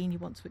found a scene you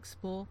want to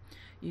explore,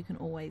 you can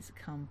always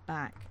come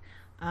back.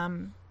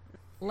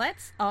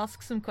 Let's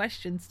ask some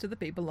questions to the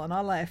people on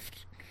our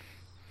left.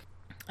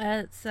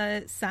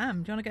 So,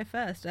 Sam, do you want to go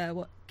first?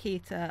 What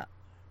Keita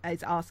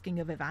is asking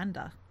of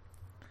Evander?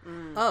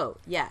 Oh,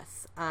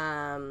 yes.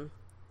 I'm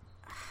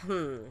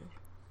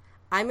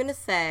gonna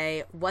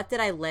say, what did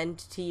I lend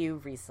to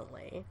you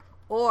recently?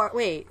 Or,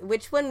 wait,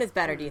 which one is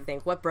better, do you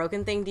think? What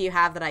broken thing do you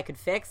have that I could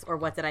fix, or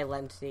what did I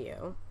lend to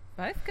you?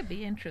 Both could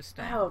be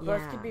interesting. Oh,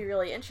 both Yeah. could be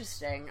really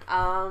interesting.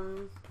 I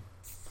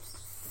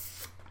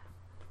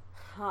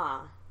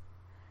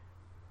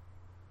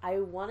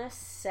want to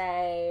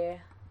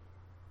say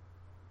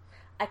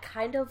I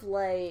kind of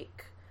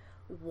like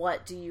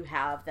what do you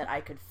have that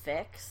I could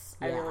fix?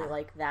 I really Yeah.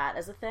 like that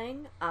as a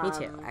thing. Me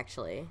too,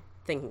 actually.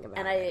 Thinking about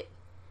And it.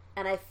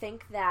 I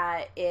think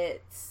that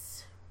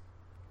it's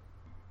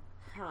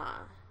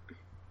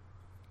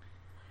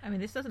I mean,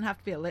 this doesn't have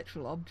to be a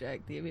literal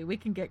object. I mean, we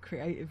can get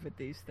creative with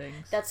these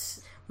things.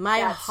 That's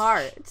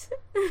heart.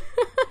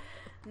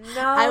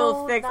 No, I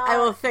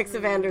will fix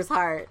Evander's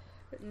heart.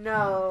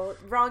 No,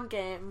 wrong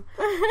game.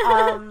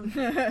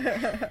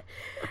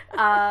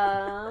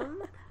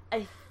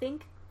 I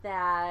think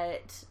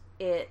that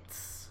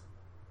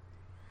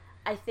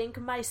I think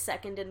my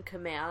second in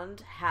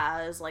command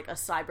has like a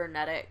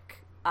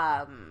cybernetic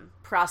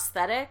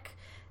prosthetic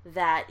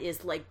that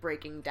is like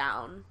breaking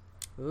down.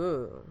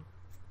 Ooh.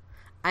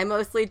 I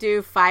mostly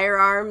do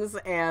firearms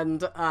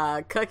and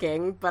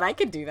cooking, but I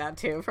could do that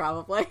too,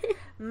 probably.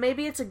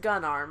 Maybe it's a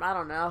gun arm. I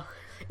don't know.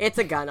 It's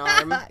a gun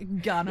arm.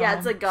 Gun Yeah, arm.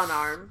 it's a gun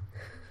arm.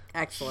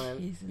 Excellent.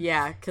 Jesus.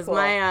 Yeah, because Cool.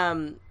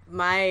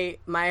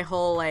 my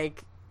whole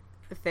like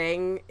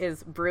thing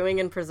is brewing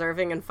and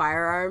preserving and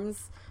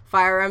firearms.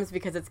 Firearms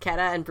because it's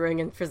Keta, and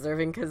brewing and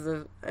preserving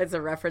because it's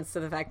a reference to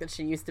the fact that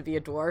she used to be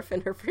a dwarf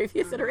in her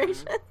previous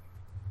iteration.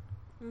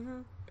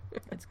 Mm-hmm.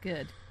 It's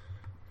good.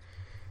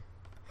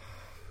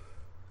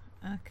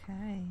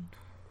 Okay.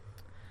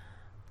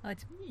 Oh,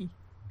 it's me.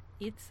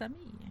 It's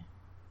me.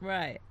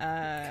 Right.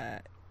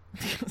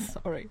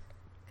 Sorry.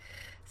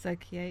 So,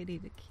 Coyote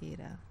to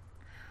Kira.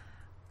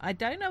 I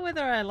don't know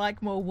whether I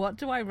like more what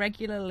do I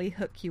regularly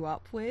hook you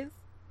up with,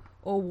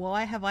 or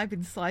why have I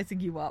been sizing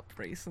you up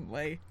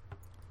recently?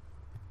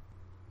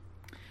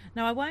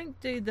 Now, I won't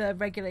do the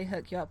regularly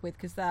hook you up with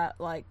because that,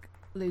 like,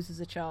 loses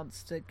a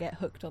chance to get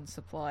hooked on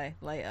supply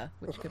later,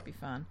 which could be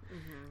fun.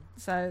 Mm-hmm.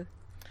 So,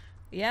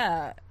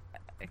 yeah.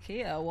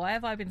 Kia, why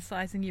have I been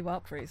sizing you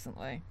up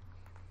recently?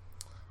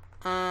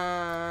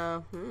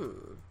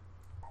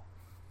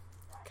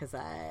 Because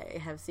I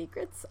have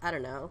secrets? I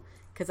don't know.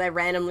 Because I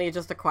randomly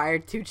just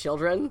acquired 2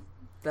 children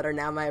that are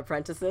now my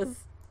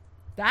apprentices.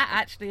 That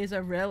actually is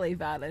a really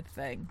valid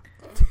thing.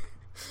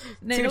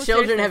 No, 2 no, children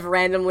seriously. have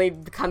randomly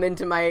come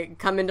into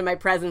my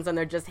presence and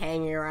they're just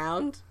hanging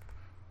around.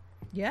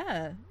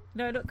 Yeah.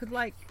 No, look, 'cause,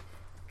 like,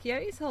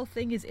 Coyote's whole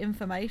thing is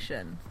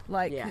information.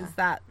 Like, Yeah. is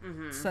that...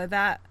 Mm-hmm. So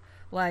that,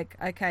 like,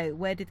 okay,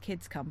 where did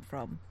kids come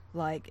from?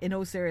 Like, in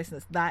all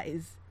seriousness, that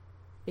is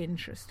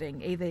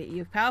interesting. Either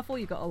you're powerful,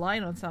 you got a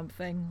line on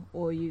something,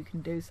 or you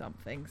can do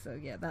something. So,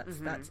 yeah, that's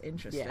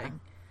interesting. Yeah.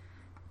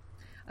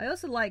 I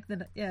also like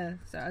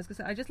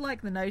I just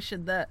like the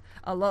notion that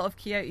a lot of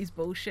Coyote's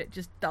bullshit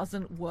just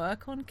doesn't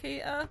work on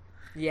Kita,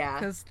 Yeah.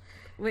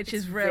 which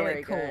It's is really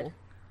very cool. good.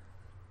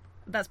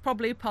 That's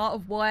probably part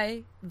of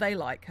why they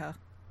like her.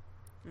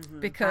 Mm-hmm.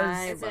 Because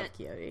I Is love it-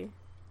 Coyote.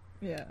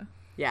 yeah.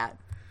 Yeah.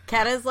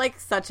 Kata's like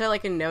such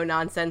a no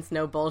nonsense,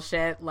 no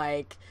bullshit,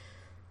 like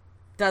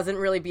doesn't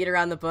really beat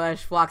around the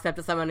bush, walks up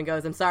to someone and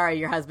goes, "I'm sorry,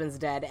 your husband's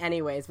dead.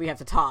 Anyways, we have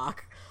to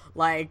talk."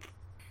 Like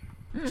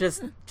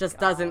just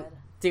doesn't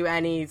do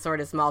any sort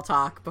of small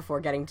talk before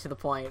getting to the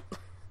point.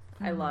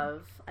 I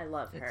love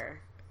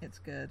her. It's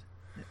good.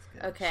 It's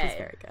good. Okay. She's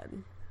very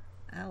good.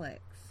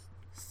 Alex.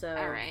 So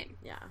All right.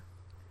 Yeah.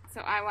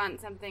 So I want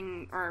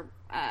something, or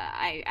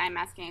I'm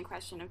asking a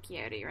question of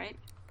Coyote, right?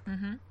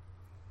 Mm-hmm.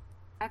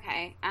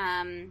 Okay.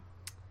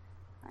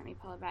 Let me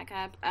pull it back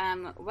up.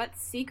 What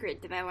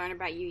secret did I learn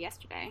about you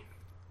yesterday?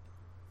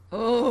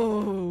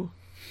 Oh.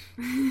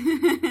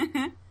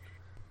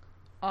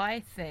 I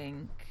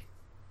think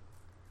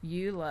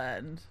you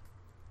learned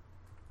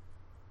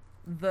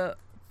that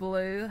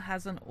Blue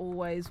hasn't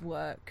always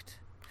worked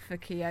for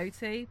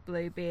Coyote,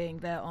 Blue being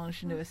their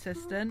ingenue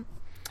assistant.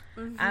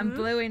 And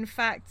Blue, in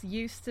fact,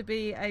 used to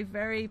be a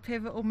very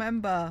pivotal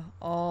member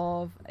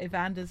of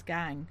Evander's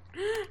gang.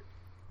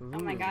 Oh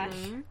my gosh.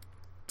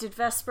 Did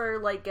Vesper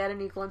like get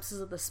any glimpses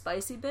of the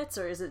spicy bits,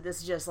 or is it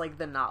this just like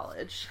the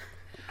knowledge?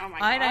 Oh my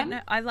god. I don't know.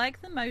 I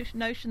like the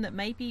notion that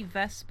maybe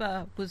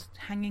Vesper was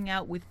hanging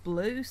out with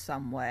Blue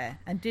somewhere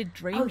and did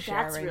dream Oh, that's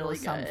sharing really or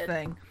good.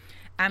 something.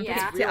 And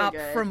Yeah. picked it Really up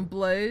good. from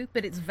Blue,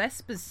 but it's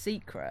Vesper's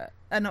secret.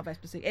 Not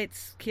Vesper's secret.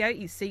 It's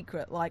Coyote's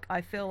secret. Like,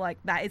 I feel like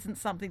that isn't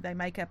something they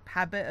make a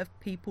habit of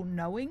people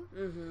knowing.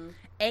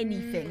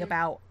 Anything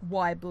about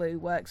why Blue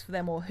works for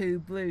them or who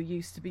Blue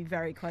used to be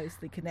very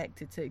closely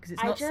connected to. Because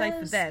it's I not safe for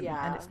just- them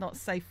yeah. and it's not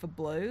safe for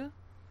Blue.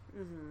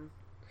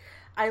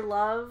 I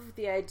love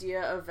the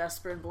idea of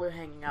Vesper and Blue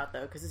hanging out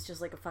though, because it's just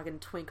like a fucking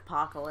twink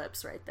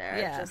apocalypse right there.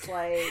 Yeah. Just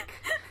like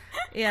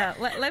Yeah,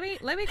 let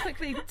me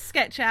quickly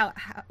sketch out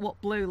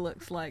what Blue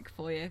looks like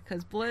for you,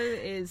 because Blue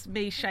is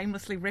me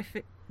shamelessly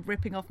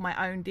ripping off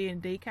my own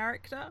D&D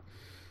character.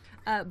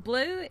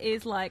 Blue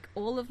is like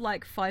all of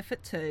like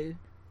 5'2",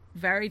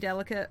 very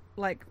delicate,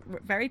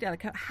 very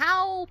delicate.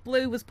 How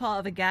Blue was part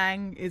of a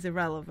gang is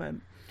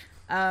irrelevant.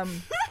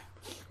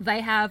 They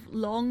have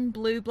long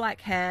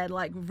blue-black hair,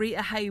 like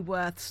Rita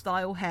Hayworth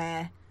style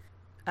hair,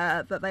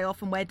 that they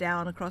often wear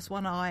down across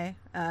one eye.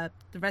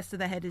 The rest of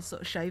their head is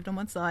sort of shaved on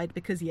one side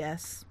because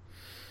yes.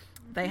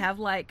 They have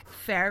like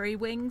fairy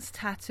wings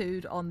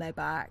tattooed on their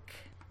back.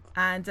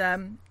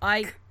 And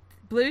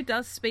Blue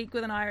does speak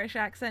with an Irish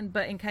accent,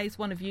 but in case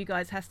one of you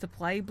guys has to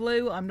play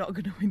Blue, I'm not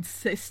going to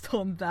insist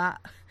on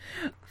that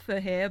for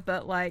here,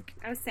 but like...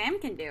 Oh, Sam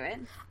can do it.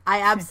 I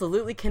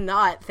absolutely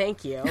cannot,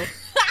 thank you.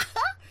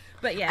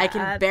 But yeah, I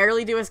can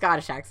barely do a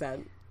Scottish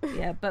accent.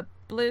 yeah, but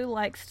Blue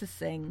likes to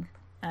sing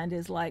and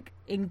is like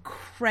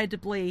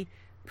incredibly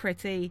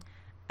pretty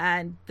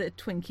and the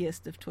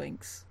twinkiest of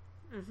twinks.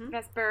 Mm-hmm.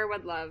 Vesper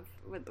would love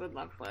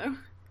Blue.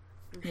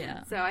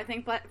 Yeah. So I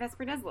think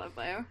Vesper does love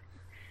Blue.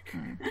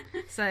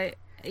 So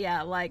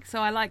yeah, like, so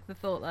I like the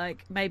thought,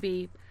 like,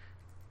 maybe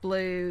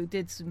Blue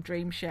did some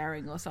dream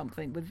sharing or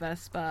something with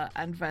Vesper,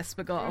 and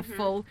Vesper got a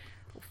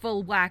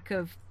full whack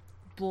of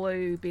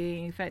Blue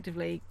being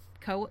effectively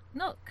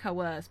not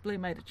coerced. Blue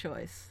made a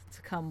choice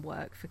to come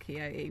work for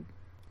Quixote.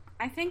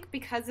 I think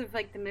because of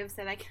like the moves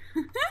that I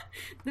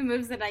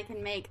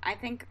can make, I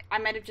think I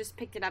might have just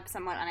picked it up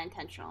somewhat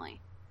unintentionally.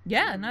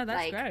 Yeah, no,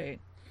 that's great.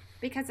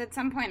 Because at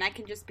some point I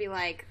can just be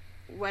like,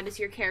 what does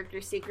your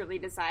character secretly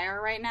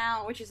desire right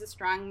now? Which is a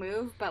strong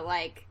move, but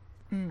like,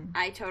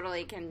 I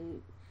totally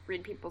can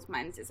read people's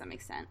minds to some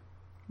extent.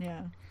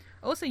 Yeah.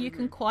 Also, you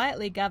can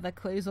quietly gather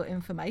clues or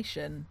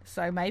information.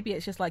 So maybe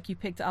it's just like you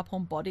picked it up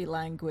on body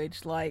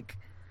language, like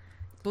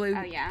Blue.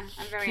 Oh yeah,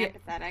 I'm very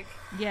empathetic.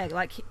 Yeah,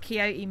 like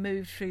Quixote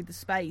moved through the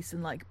space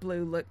and like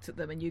Blue looked at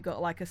them and you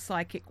got like a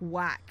psychic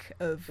whack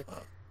of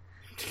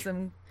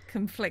some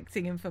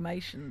conflicting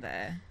information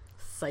there.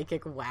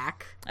 Psychic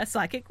whack. A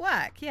psychic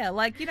whack, yeah,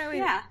 like, you know,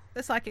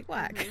 the psychic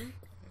whack.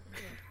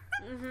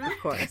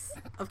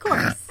 Of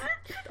course,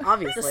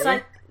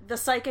 obviously. The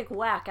psychic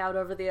whack out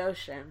over the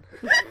ocean.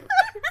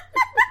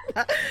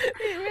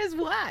 It is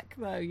whack,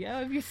 though. Yeah,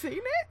 have you seen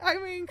it? I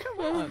mean, come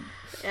on.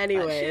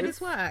 Anyways, that shit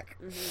is whack.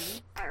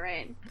 All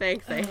right.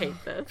 Thanks. I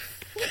hate this.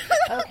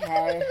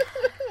 Okay.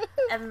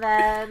 And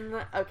then,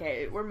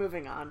 we're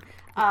moving on.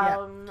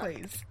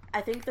 Please. I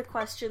think the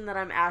question that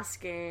I'm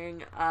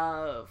asking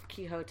of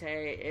Quixote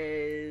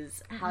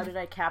is, how did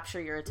I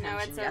capture your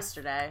attention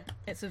yesterday?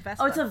 It's a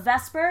Vesper. Oh, it's a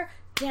Vesper?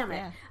 Damn it.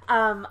 Yeah.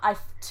 I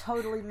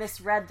totally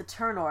misread the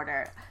turn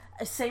order.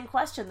 Same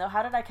question, though.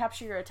 How did I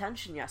capture your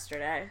attention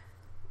yesterday?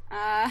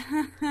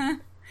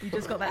 You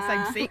just got that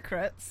same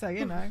secret, so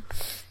you know.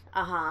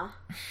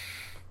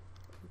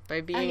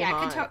 By being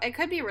hot. It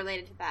could be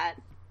related to that.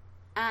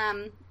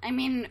 I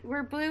mean,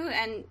 we're Blue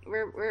and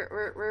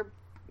we're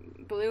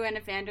Blue and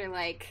Evander,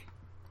 like,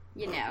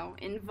 you know,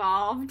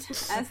 involved,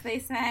 as they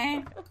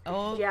say.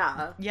 Oh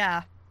yeah.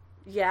 Yeah.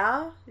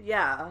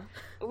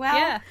 Well,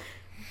 yeah.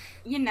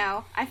 You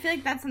know, I feel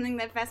like that's something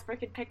that Vesper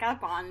could pick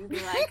up on and be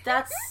like,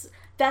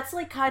 that's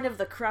like kind of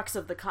the crux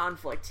of the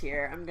conflict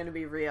here. I'm gonna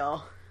be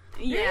real.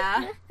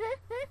 Yeah.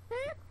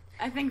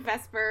 I think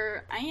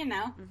Vesper, you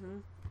know.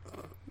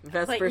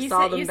 Vesper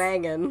saw them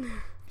banging.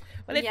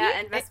 Well,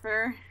 and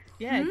Vesper.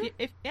 Yeah,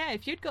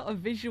 if you'd got a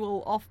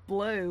visual off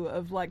Blue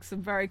of like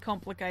some very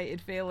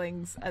complicated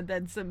feelings and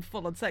then some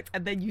full on sex,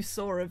 and then you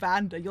saw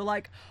Evander, you're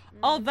like,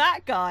 oh,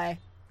 that guy.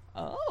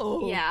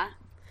 Oh. Yeah.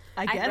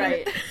 I get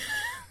it.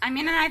 I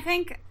mean, and I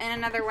think in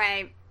another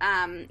way,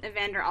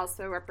 Evander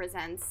also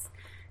represents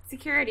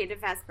security to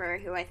Vesper,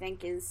 who I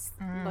think is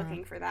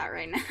looking for that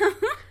right now.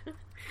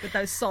 With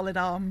those solid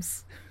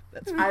arms.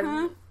 That's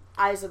I'm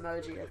eyes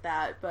emoji at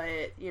that,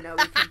 but, you know,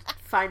 we can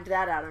find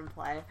that out in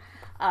play.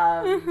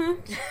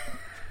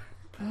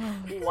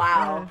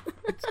 Wow.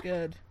 It's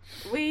good.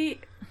 We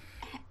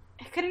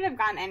couldn't have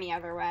gone any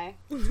other way.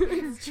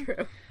 It's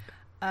true.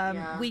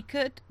 We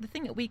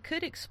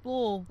could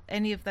explore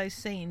any of those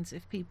scenes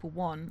if people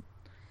want,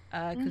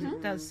 because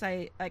it does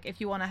say, like,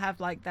 if you want to have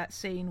like that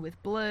scene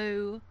with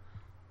Blue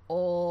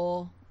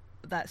or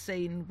that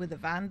scene with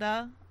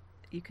Evander,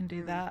 you can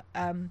do that.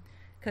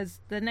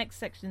 Because the next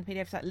section in the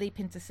PDF is like leap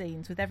into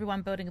scenes, with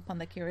everyone building upon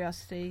their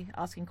curiosity,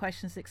 asking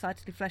questions,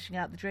 excitedly fleshing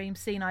out the dream.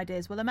 Scene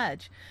ideas will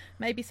emerge.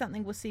 Maybe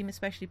something will seem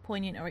especially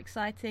poignant or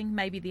exciting.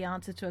 Maybe the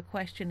answer to a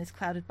question is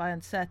clouded by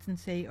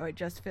uncertainty, or it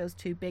just feels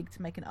too big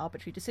to make an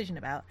arbitrary decision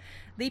about.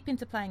 Leap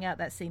into playing out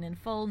that scene in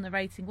full,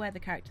 narrating where the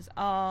characters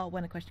are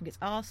when a question gets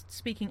asked,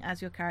 speaking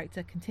as your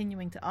character,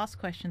 continuing to ask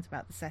questions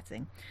about the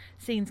setting.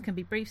 Scenes can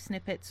be brief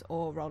snippets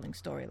or rolling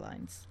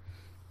storylines.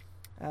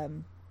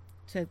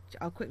 So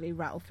I'll quickly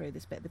rattle through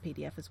this bit of the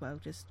PDF as well,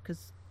 just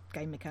because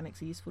game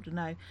mechanics are useful to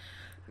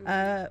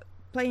know.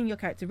 Playing your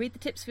character. Read the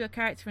tips for your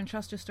character and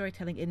trust your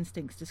storytelling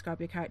instincts. Describe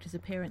your character's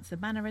appearance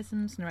and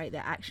mannerisms. Narrate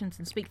their actions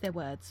and speak their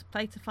words.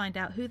 Play to find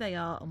out who they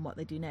are and what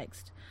they do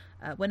next.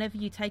 Whenever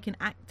you take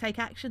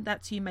action,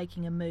 that's you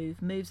making a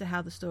move. Moves are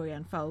how the story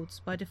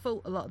unfolds. By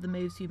default, a lot of the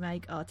moves you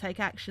make are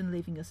take action,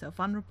 leaving yourself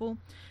vulnerable.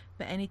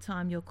 But any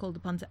time you're called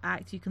upon to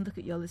act, you can look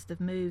at your list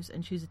of moves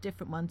and choose a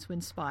different one to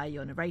inspire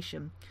your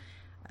narration.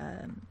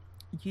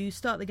 You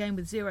start the game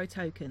with 0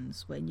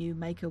 tokens. When you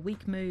make a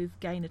weak move,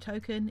 gain a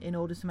token. In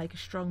order to make a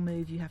strong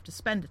move, you have to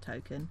spend a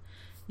token.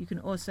 You can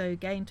also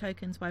gain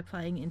tokens by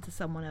playing into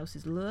someone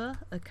else's lure.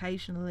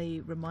 Occasionally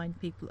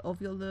remind people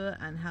of your lure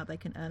and how they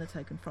can earn a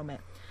token from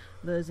it.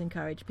 Lures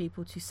encourage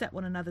people to set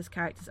one another's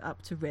characters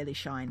up to really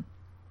shine.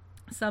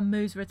 Some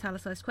moves are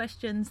italicized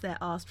questions. They're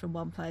asked from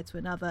one player to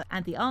another,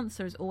 and the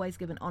answer is always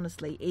given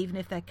honestly, even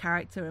if their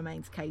character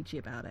remains cagey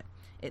about it.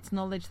 It's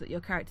knowledge that your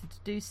character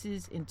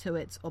deduces,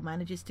 intuits, or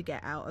manages to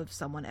get out of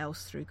someone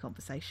else through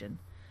conversation.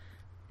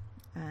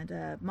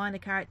 And minor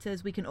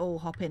characters, we can all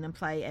hop in and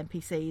play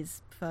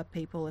NPCs for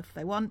people if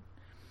they want.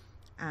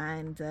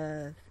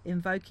 and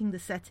invoking the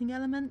setting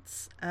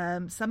elements.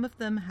 Some of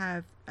them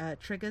have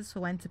triggers for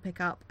when to pick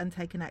up and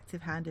take an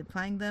active hand in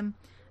playing them,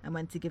 and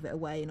when to give it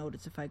away in order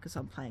to focus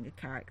on playing a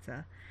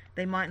character.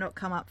 They might not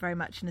come up very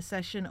much in a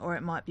session, or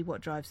it might be what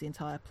drives the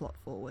entire plot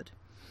forward.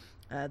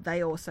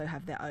 They also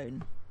have their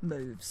own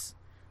moves,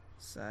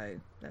 so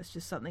that's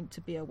just something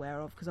to be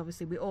aware of, because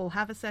obviously we all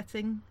have a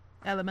setting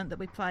element that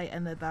we play,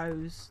 and there are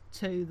those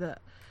two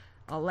that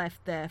are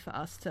left there for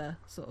us to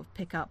sort of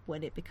pick up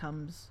when it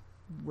becomes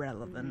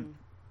relevant.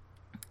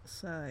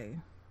 So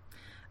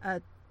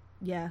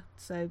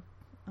so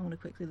I want to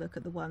quickly look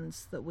at the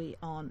ones that we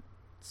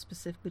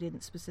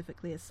didn't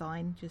specifically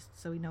assign, just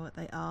so we know what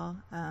they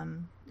are.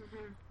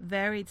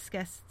 Varied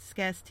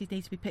scarcity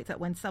needs to be picked up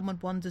when someone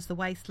wanders the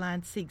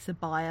wasteland, seeks a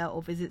buyer,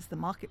 or visits the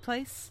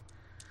marketplace.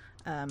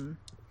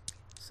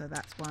 So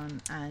that's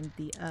one. And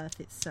the earth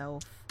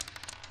itself,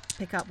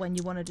 pick up when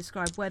you want to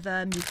describe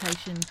weather,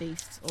 mutation,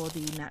 beasts, or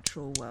the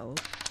natural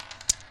world.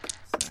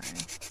 So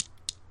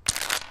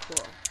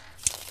cool.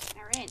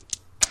 All right.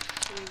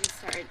 Should we just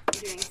start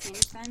doing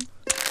scenes then?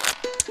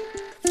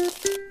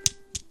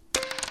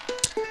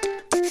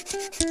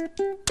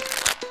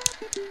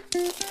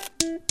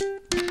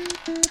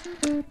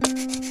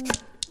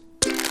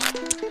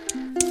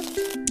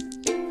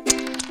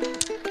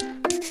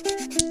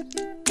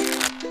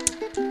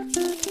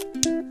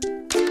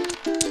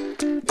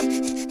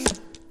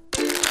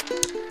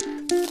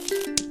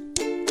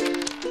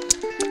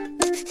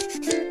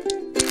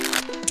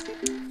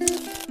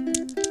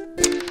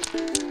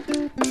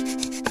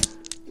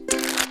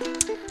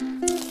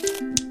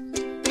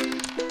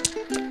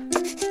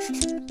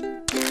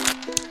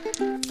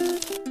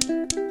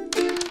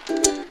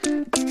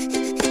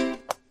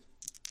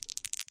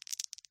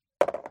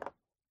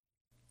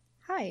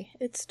 Hi,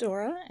 it's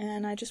Dora,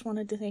 and I just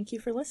wanted to thank you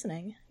for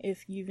listening.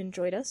 If you've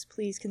enjoyed us,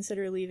 please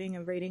consider leaving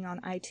a rating on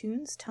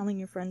iTunes, telling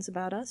your friends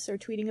about us, or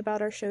tweeting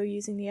about our show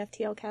using the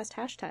FTLcast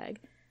hashtag.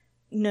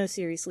 No,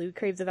 seriously, we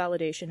crave the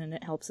validation and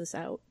it helps us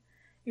out.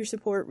 Your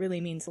support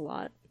really means a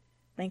lot.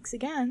 Thanks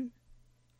again!